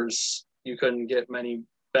teenagers, you couldn't get many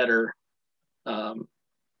better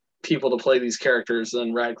people to play these characters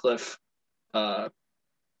than Radcliffe,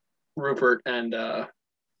 Rupert, and the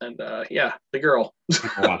girl,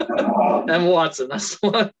 Emma Watson. That's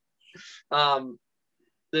the one.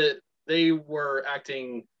 That they were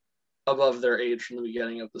acting above their age from the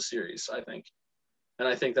beginning of the series, I think, and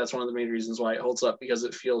I think that's one of the main reasons why it holds up, because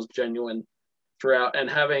it feels genuine throughout, and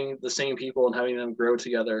having the same people and having them grow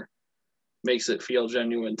together makes it feel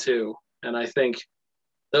genuine too. And I think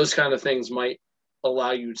those kind of things might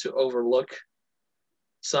allow you to overlook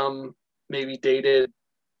some maybe dated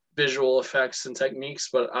visual effects and techniques,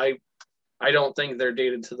 but I don't think they're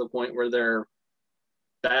dated to the point where they're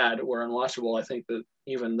bad or unwatchable. I think that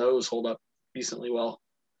even those hold up decently well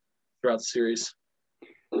throughout the series.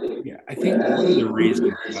 Yeah, I think one of the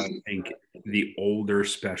reasons I think the older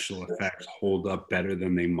special effects hold up better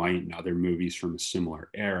than they might in other movies from a similar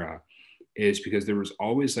era is because there was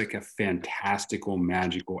always like a fantastical,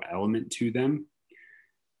 magical element to them.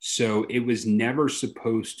 So it was never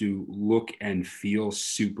supposed to look and feel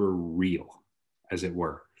super real, as it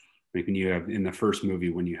were. Like when you have in the first movie,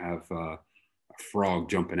 when you have a frog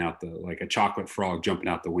jumping out like a chocolate frog jumping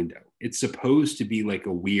out the window, it's supposed to be like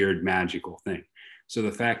a weird magical thing. So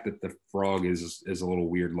the fact that the frog is a little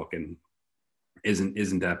weird looking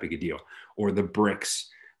isn't that big a deal. Or the bricks,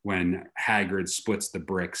 when Hagrid splits the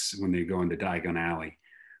bricks when they go into Diagon Alley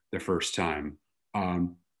the first time.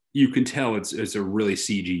 You can tell it's a really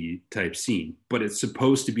CG type scene, but it's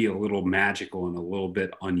supposed to be a little magical and a little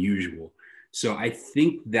bit unusual. So I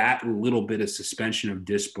think that little bit of suspension of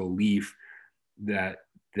disbelief that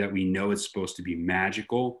we know it's supposed to be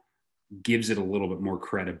magical gives it a little bit more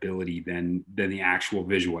credibility than the actual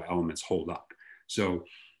visual elements hold up. So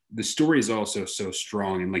the story is also so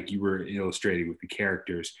strong, and like you were illustrating with the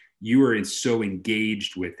characters, you are so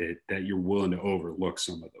engaged with it that you're willing to overlook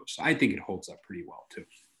some of those. So I think it holds up pretty well too.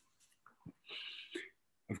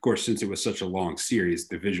 Of course, since it was such a long series,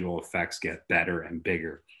 the visual effects get better and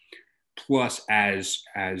bigger. Plus, as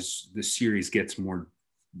the series gets more,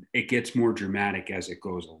 it gets more dramatic as it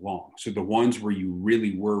goes along. So the ones where you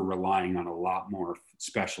really were relying on a lot more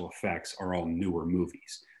special effects are all newer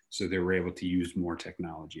movies. So they were able to use more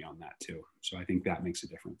technology on that too. So I think that makes a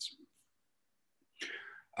difference.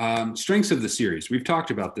 Strengths of the series. We've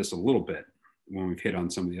talked about this a little bit when we've hit on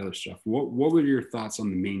some of the other stuff. What were your thoughts on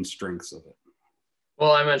the main strengths of it?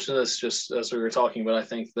 Well, I mentioned this just as we were talking, but I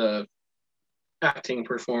think the acting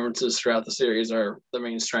performances throughout the series are the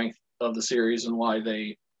main strength of the series and why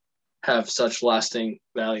they have such lasting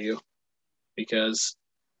value, because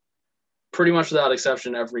pretty much without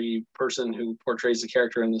exception, every person who portrays the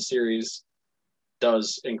character in the series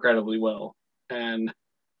does incredibly well. And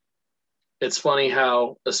it's funny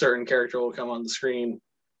how a certain character will come on the screen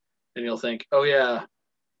and you'll think, oh yeah,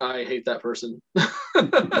 I hate that person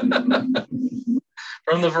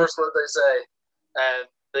from the first word they say. And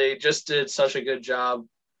they just did such a good job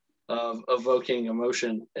of evoking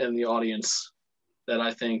emotion in the audience that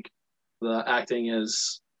I think the acting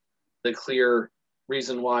is the clear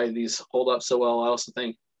reason why these hold up so well. I also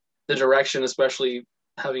think the direction, especially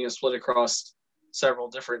having it split across several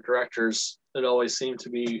different directors, it always seemed to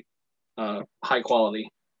be high quality.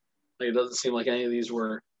 Like, it doesn't seem like any of these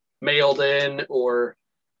were mailed in or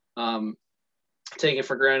taken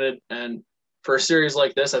for granted. And for a series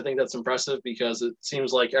like this, I think that's impressive because it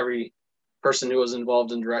seems like every person who was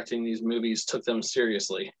involved in directing these movies took them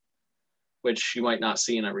seriously, which you might not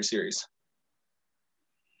see in every series.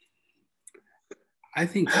 I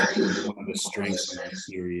think one of the strengths of the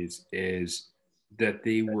series is that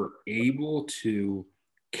they were able to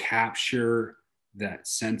capture that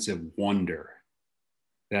sense of wonder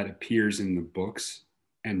that appears in the books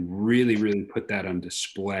and really, really put that on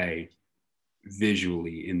display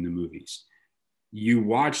visually in the movies. You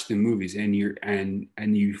watch the movies and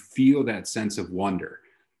you feel that sense of wonder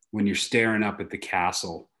when you're staring up at the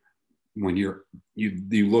castle, when you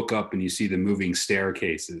look up and you see the moving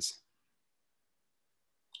staircases,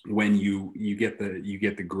 when you get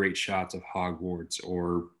the great shots of Hogwarts,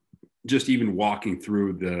 or just even walking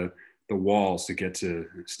through the walls to get to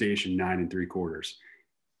station 9 3/4.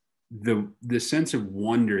 The sense of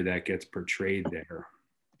wonder that gets portrayed there,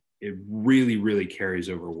 it really, really carries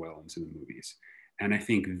over well into the movies. And I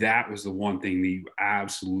think that was the one thing that you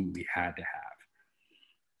absolutely had to have.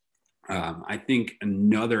 I think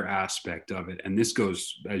another aspect of it, and this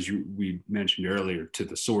goes, as we mentioned earlier, to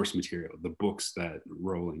the source material, the books that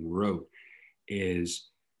Rowling wrote, is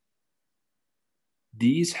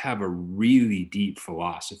these have a really deep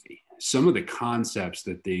philosophy. some of the concepts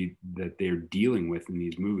that they're dealing with in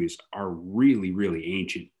these movies are really, really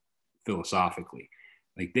ancient philosophically.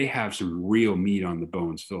 Like they have some real meat on the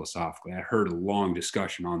bones philosophically. I heard a long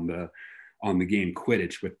discussion on the game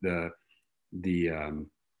Quidditch with the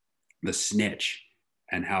snitch,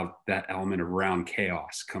 and how that element of round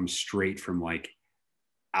chaos comes straight from like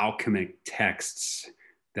alchemic texts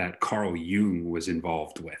that Carl Jung was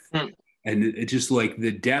involved with. And it just like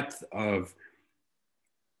the depth of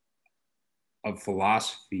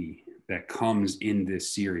philosophy that comes in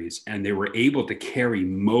this series, and they were able to carry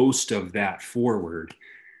most of that forward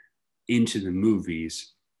into the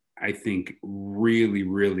movies, I think really,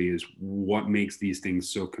 really is what makes these things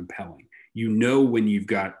so compelling. You know, when you've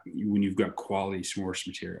got quality source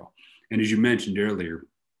material. And as you mentioned earlier,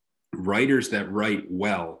 writers that write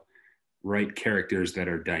well write characters that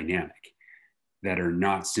are dynamic, that are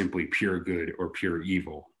not simply pure good or pure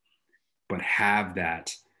evil, but have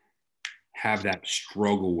that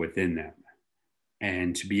struggle within them.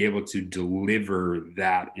 And to be able to deliver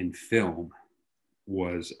that in film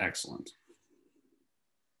was excellent.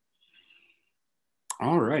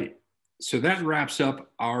 All right. So that wraps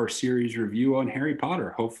up our series review on Harry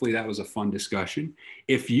Potter. Hopefully that was a fun discussion.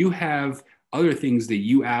 If you have other things that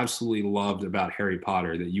you absolutely loved about Harry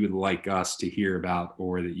Potter that you would like us to hear about,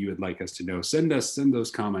 or that you would like us to know, send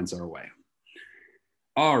those comments our way.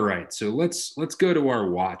 All right. So let's go to our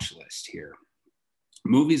watch list here.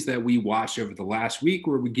 Movies that we watched over the last week,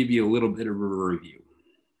 where we give you a little bit of a review.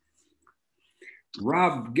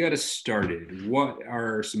 Rob, get us started. What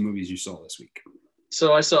are some movies you saw this week?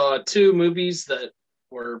 So I saw 2 movies that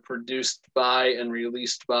were produced by and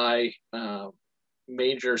released by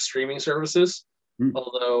major streaming services.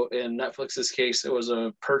 Although in Netflix's case, it was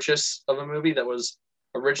a purchase of a movie that was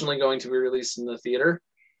originally going to be released in the theater.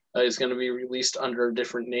 It's going to be released under a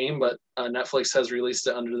different name, but Netflix has released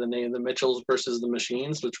it under the name The Mitchells versus the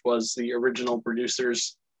Machines, which was the original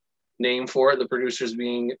producer's name for it. The producers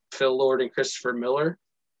being Phil Lord and Christopher Miller,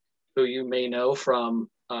 who you may know from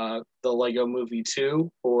the Lego Movie 2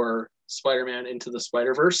 or Spider-Man Into the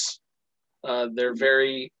Spider-Verse. They're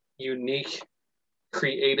very unique,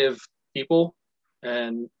 creative people,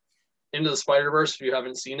 and Into the Spider-Verse, if you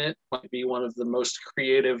haven't seen it, might be one of the most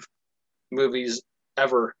creative movies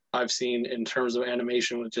ever I've seen in terms of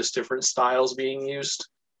animation, with just different styles being used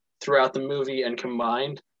throughout the movie and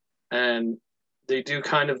combined. And they do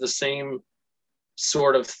kind of the same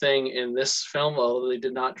sort of thing in this film, although they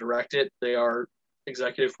did not direct it. They are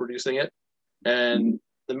executive producing it. And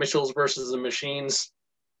The Mitchells versus the Machines,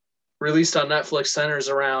 released on Netflix, centers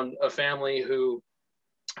around a family who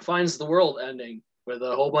finds the world ending with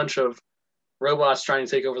a whole bunch of robots trying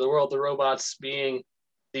to take over the world. The robots being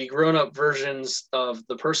the grown-up versions of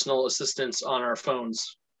the personal assistants on our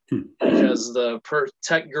phones. Because the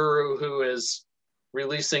tech guru who is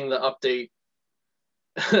releasing the update,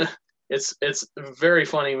 it's a very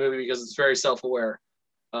funny movie because it's very self-aware.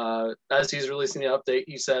 As he's releasing the update,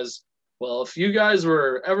 he says, well, if you guys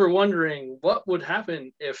were ever wondering what would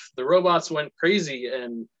happen if the robots went crazy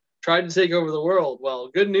and tried to take over the world, well,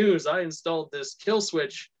 good news, I installed this kill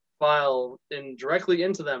switch file directly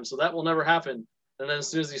into them, so that will never happen. And then as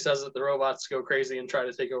soon as he says it, the robots go crazy and try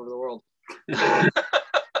to take over the world.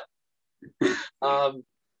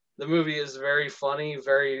 The movie is very funny,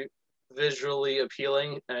 very visually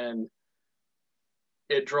appealing, and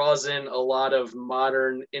it draws in a lot of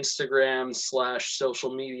modern Instagram /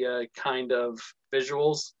 social media kind of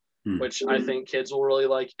visuals, which I think kids will really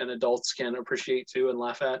like and adults can appreciate too and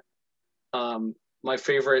laugh at. I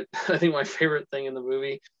think my favorite thing in the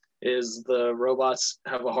movie is the robots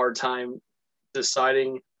have a hard time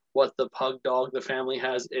deciding what the pug dog the family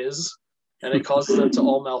has is, and it causes them to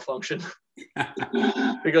all malfunction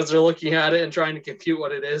because they're looking at it and trying to compute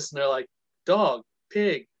what it is, and they're like, dog,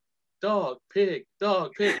 pig, dog, pig,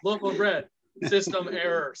 dog, pig, loaf of bread, system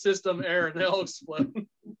error, and they all explode.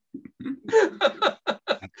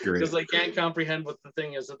 Because they can't comprehend what the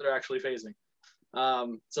thing is that they're actually facing.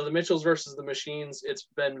 So The Mitchells versus the Machines, it's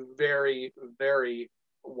been very, very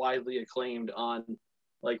widely acclaimed on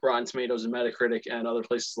like Rotten Tomatoes and Metacritic and other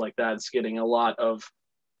places like that. It's getting a lot of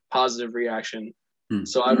positive reaction.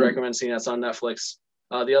 So I'd recommend seeing that. It's on Netflix.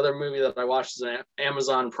 The other movie that I watched is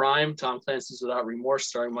Amazon Prime, Tom Clancy's Without Remorse,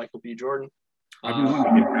 starring Michael B. Jordan. I've been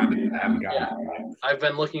wanting to get around it. I haven't gotten it. I've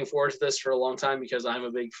been looking forward to this for a long time because I'm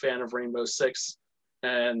a big fan of Rainbow Six.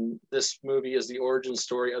 And this movie is the origin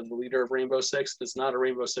story of the leader of Rainbow Six. It's not a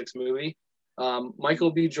Rainbow Six movie.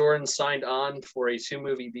 Michael B. Jordan signed on for a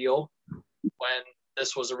 2-movie deal when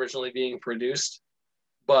this was originally being produced.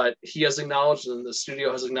 but he has acknowledged, and the studio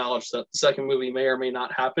has acknowledged, that the second movie may or may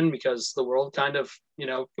not happen because the world kind of,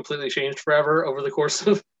 completely changed forever over the course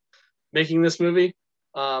of making this movie.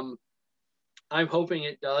 I'm hoping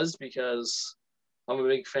it does because I'm a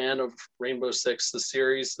big fan of Rainbow Six, the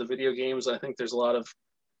series, the video games. I think there's a lot of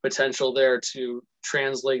potential there to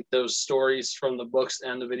translate those stories from the books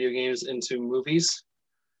and the video games into movies.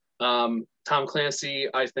 Tom Clancy,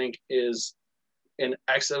 I think, is an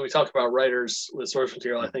excellent. We talk about writers with source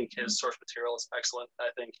material. I think his source material is excellent. I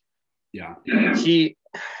think, yeah,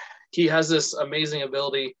 he has this amazing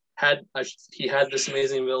ability. He had this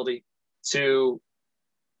amazing ability to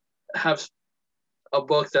have a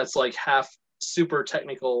book that's like half super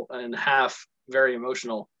technical and half very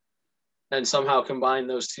emotional, and somehow combine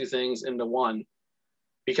those two things into one.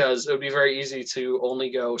 Because it would be very easy to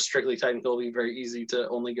only go strictly technical, it'd be very easy to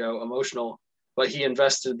only go emotional. But he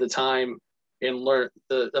invested the time in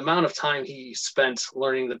the amount of time he spent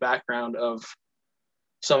learning the background of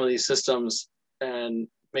some of these systems and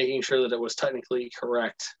making sure that it was technically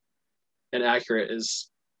correct and accurate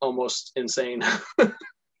is almost insane.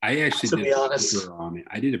 I actually to be honest.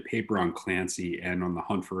 I did a paper on Clancy and on the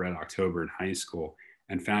Hunt for Red October in high school,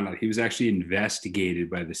 and found out he was actually investigated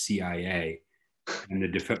by the CIA and the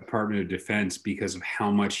Department of Defense because of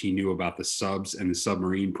how much he knew about the subs and the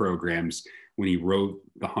submarine programs when he wrote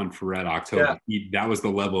The Hunt for Red October. Yeah. That was the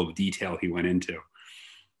level of detail he went into.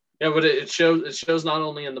 Yeah, but it shows not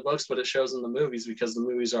only in the books, but it shows in the movies, because the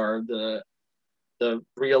movies are the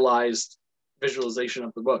realized visualization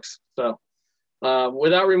of the books. So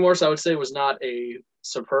Without Remorse, I would say, was not a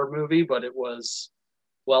superb movie, but it was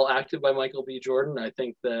well acted by Michael B. Jordan. I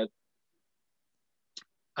think that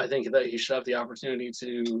he should have the opportunity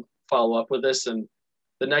to follow up with this. And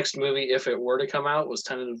the next movie, if it were to come out, was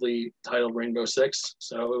tentatively titled Rainbow Six.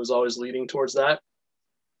 So it was always leading towards that.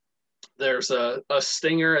 There's a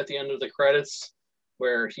stinger at the end of the credits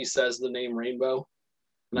where he says the name Rainbow.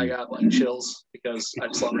 And I got like chills because I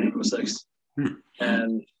just love Rainbow Six.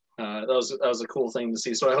 And that was a cool thing to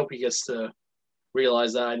see. So I hope he gets to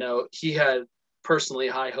realize that. I know he had personally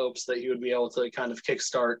high hopes that he would be able to kind of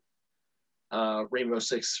kickstart Rainbow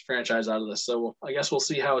Six franchise out of this. So I guess we'll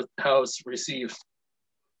see how it's received.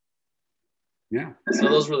 Yeah. So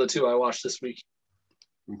those were the two I watched this week.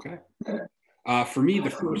 Okay. For me, the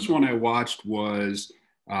first one I watched was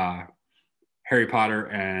Harry Potter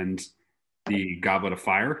and the Goblet of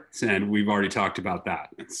Fire, and we've already talked about that.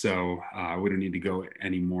 So we don't need to go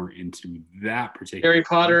any more into that particular. Harry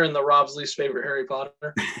Potter and the Rob's least favorite Harry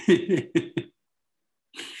Potter.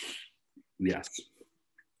 Yes.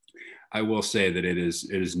 I will say that it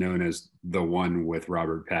is known as the one with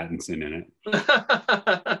Robert Pattinson in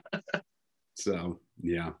it. So,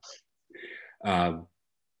 yeah.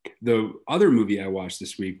 The other movie I watched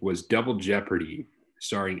this week was Double Jeopardy,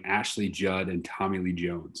 starring Ashley Judd and Tommy Lee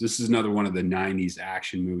Jones. This is another one of the 90s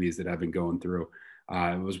action movies that I've been going through.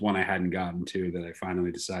 It was one I hadn't gotten to that I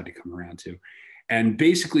finally decided to come around to. And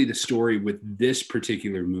basically the story with this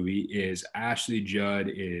particular movie is Ashley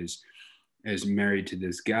Judd is married to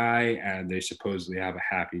this guy, and they supposedly have a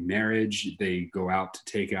happy marriage. They go out to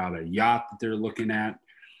take out a yacht that they're looking at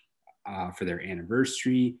for their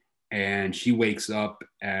anniversary. And she wakes up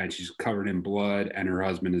and she's covered in blood and her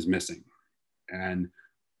husband is missing. And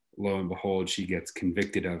lo and behold, she gets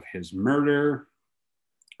convicted of his murder,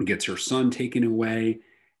 gets her son taken away,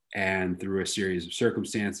 and through a series of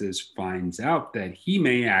circumstances finds out that he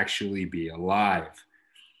may actually be alive.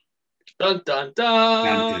 Dun, dun, dun.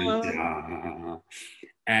 Dun, dun, dun.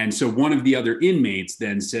 And so one of the other inmates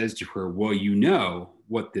then says to her, well, you know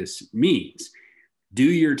what this means. Do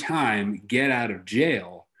your time, get out of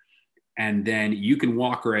jail, and then you can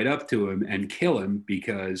walk right up to him and kill him,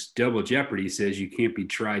 because Double Jeopardy says you can't be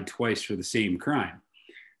tried twice for the same crime.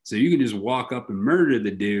 So you can just walk up and murder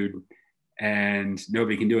the dude and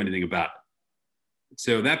nobody can do anything about it.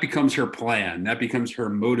 So that becomes her plan. That becomes her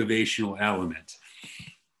motivational element.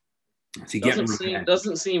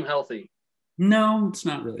 Doesn't seem healthy. No, it's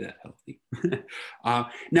not really that healthy.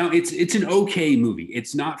 Now it's an okay movie.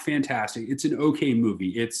 It's not fantastic. It's an okay movie.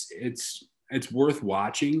 It's worth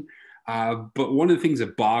watching. But one of the things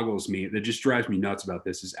that boggles me, that just drives me nuts about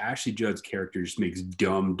this, is Ashley Judd's character just makes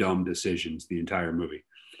dumb decisions the entire movie.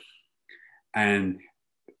 And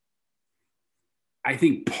I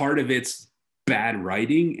think part of it's bad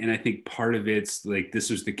writing, and I think part of it's like, this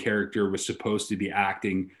was the character was supposed to be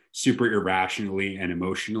acting super irrationally and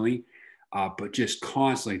emotionally, but just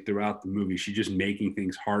constantly throughout the movie, she's just making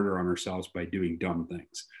things harder on herself by doing dumb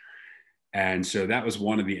things. And so that was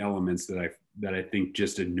one of the elements that I think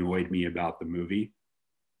just annoyed me about the movie.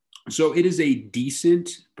 So it is a decent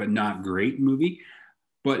but not great movie.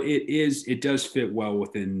 but it does fit well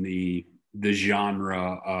within the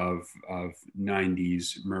genre of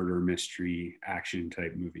 90s murder mystery action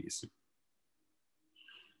type movies.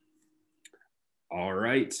 All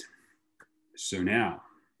right. So now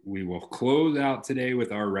we will close out today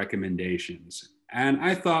with our recommendations. And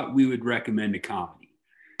I thought we would recommend a comedy.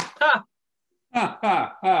 Ha! Ha,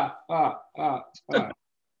 ha, ha, ha, ha, ha.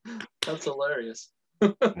 That's hilarious.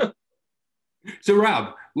 So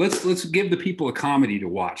Rob, let's give the people a comedy to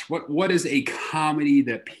watch. What is a comedy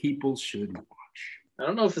that people should watch? I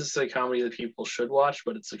don't know if this is a comedy that people should watch,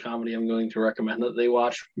 but it's a comedy I'm going to recommend that they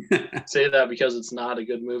watch. Say that because it's not a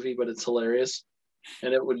good movie, but it's hilarious.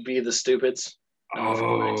 And it would be The Stupids from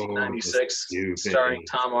 1996, starring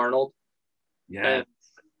Tom Arnold. Yeah. And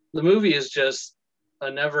the movie is just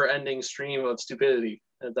a never-ending stream of stupidity.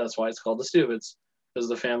 And that's why it's called The Stupids, because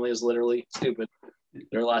the family is literally stupid.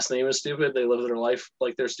 Their last name is stupid. They live their life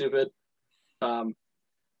like they're stupid.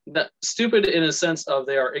 Stupid in a sense of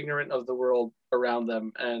they are ignorant of the world around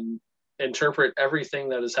them and interpret everything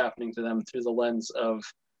that is happening to them through the lens of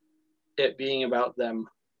it being about them,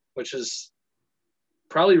 which is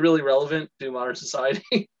probably really relevant to modern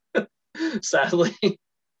society, sadly.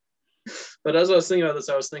 But as I was thinking about this,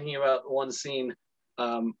 I was thinking about one scene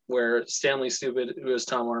where Stanley Stupid, who is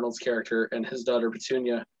Tom Arnold's character, and his daughter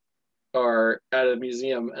Petunia are at a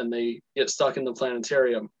museum and they get stuck in the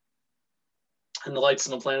planetarium. And the lights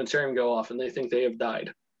in the planetarium go off and they think they have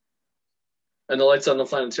died. And the lights on the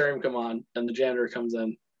planetarium come on and the janitor comes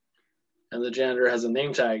in. And the janitor has a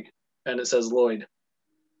name tag and it says Lloyd.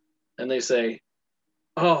 And they say,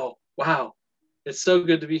 "Oh, wow. It's so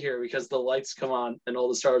good to be here because the lights come on and all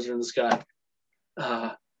the stars are in the sky.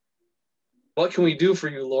 What can we do for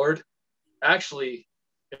you, Lord?" Actually,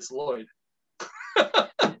 it's Lloyd.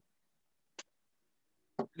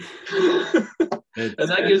 And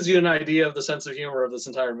that gives you an idea of the sense of humor of this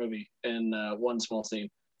entire movie in one small scene.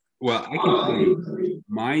 Well, I can tell you,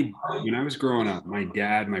 when I was growing up, my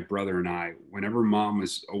dad, my brother, and I, whenever mom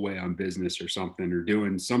was away on business or something, or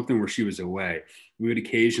doing something where she was away, we would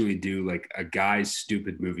occasionally do like a guy's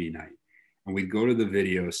stupid movie night. And we'd go to the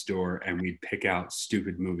video store and we'd pick out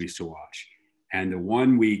stupid movies to watch. And the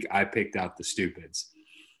one week I picked out The Stupids,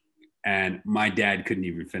 and my dad couldn't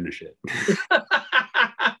even finish it.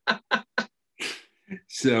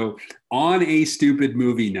 So on a stupid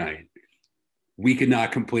movie night, we could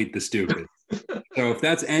not complete The Stupid. So if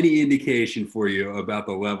that's any indication for you about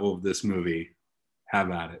the level of this movie,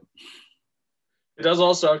 have at it. It does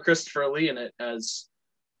also have Christopher Lee in it as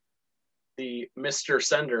the Mr.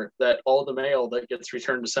 Sender, that all the mail that gets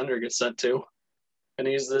returned to sender gets sent to. And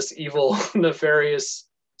he's this evil, nefarious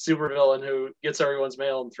supervillain who gets everyone's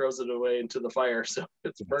mail and throws it away into the fire so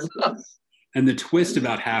it's burned up. And the twist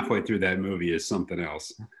about halfway through that movie is something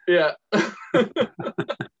else. Yeah.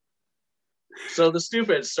 So The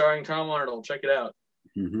Stupid, starring Tom Arnold. Check it out.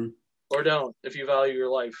 Mm-hmm. Or don't, if you value your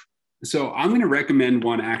life. So I'm going to recommend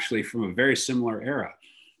one actually from a very similar era.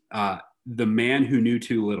 The Man Who Knew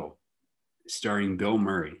Too Little, starring Bill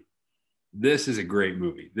Murray. This is a great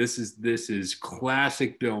movie. This is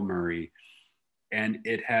classic Bill Murray. And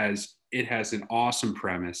it has an awesome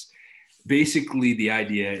premise. Basically, the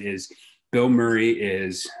idea is Bill Murray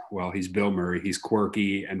he's Bill Murray. He's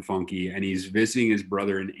quirky and funky, and he's visiting his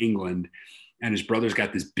brother in England. And his brother's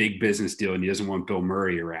got this big business deal, and he doesn't want Bill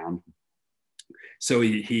Murray around. So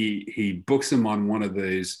he books him on one of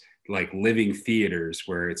those like living theaters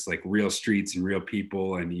where it's like real streets and real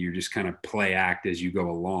people, and you just kind of play act as you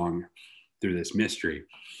go along through this mystery.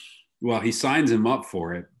 Well, he signs him up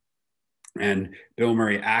for it, and Bill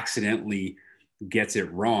Murray accidentally gets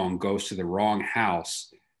it wrong, goes to the wrong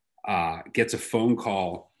house, gets a phone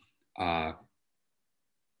call of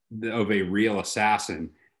a real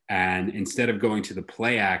assassin. And instead of going to the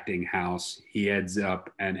play acting house, he ends up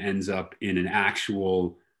in an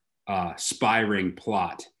actual spy ring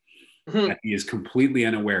plot that he is completely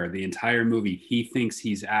unaware. The entire movie, he thinks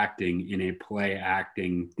he's acting in a play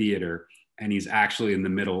acting theater, and he's actually in the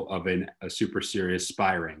middle of a super serious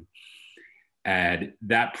spy ring. And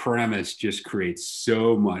that premise just creates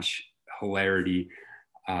so much hilarity,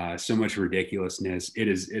 so much ridiculousness. It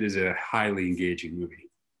is a highly engaging movie.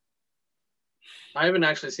 I haven't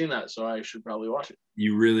actually seen that, so I should probably watch it.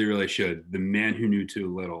 You really, really should. The Man Who Knew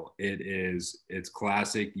Too Little. It's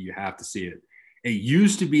classic. You have to see it. It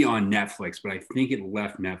used to be on Netflix, but I think it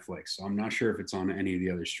left Netflix. So I'm not sure if it's on any of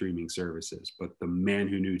the other streaming services, but The Man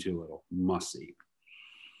Who Knew Too Little, must see.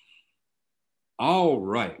 All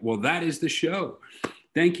right. Well, that is the show.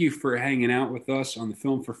 Thank you for hanging out with us on the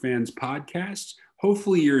Film for Fans podcast.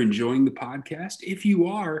 Hopefully you're enjoying the podcast. If you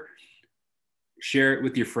are, Share it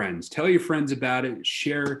with your friends. Tell your friends about it.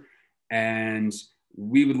 Share, and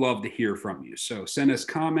we would love to hear from you. So send us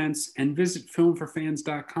comments and visit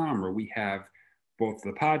filmforfans.com, where we have both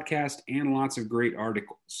the podcast and lots of great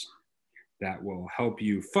articles that will help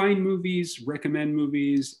you find movies, recommend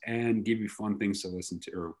movies, and give you fun things to listen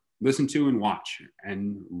to and watch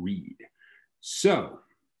and read. So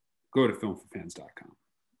go to filmforfans.com.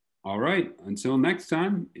 All right, until next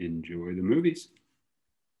time, enjoy the movies.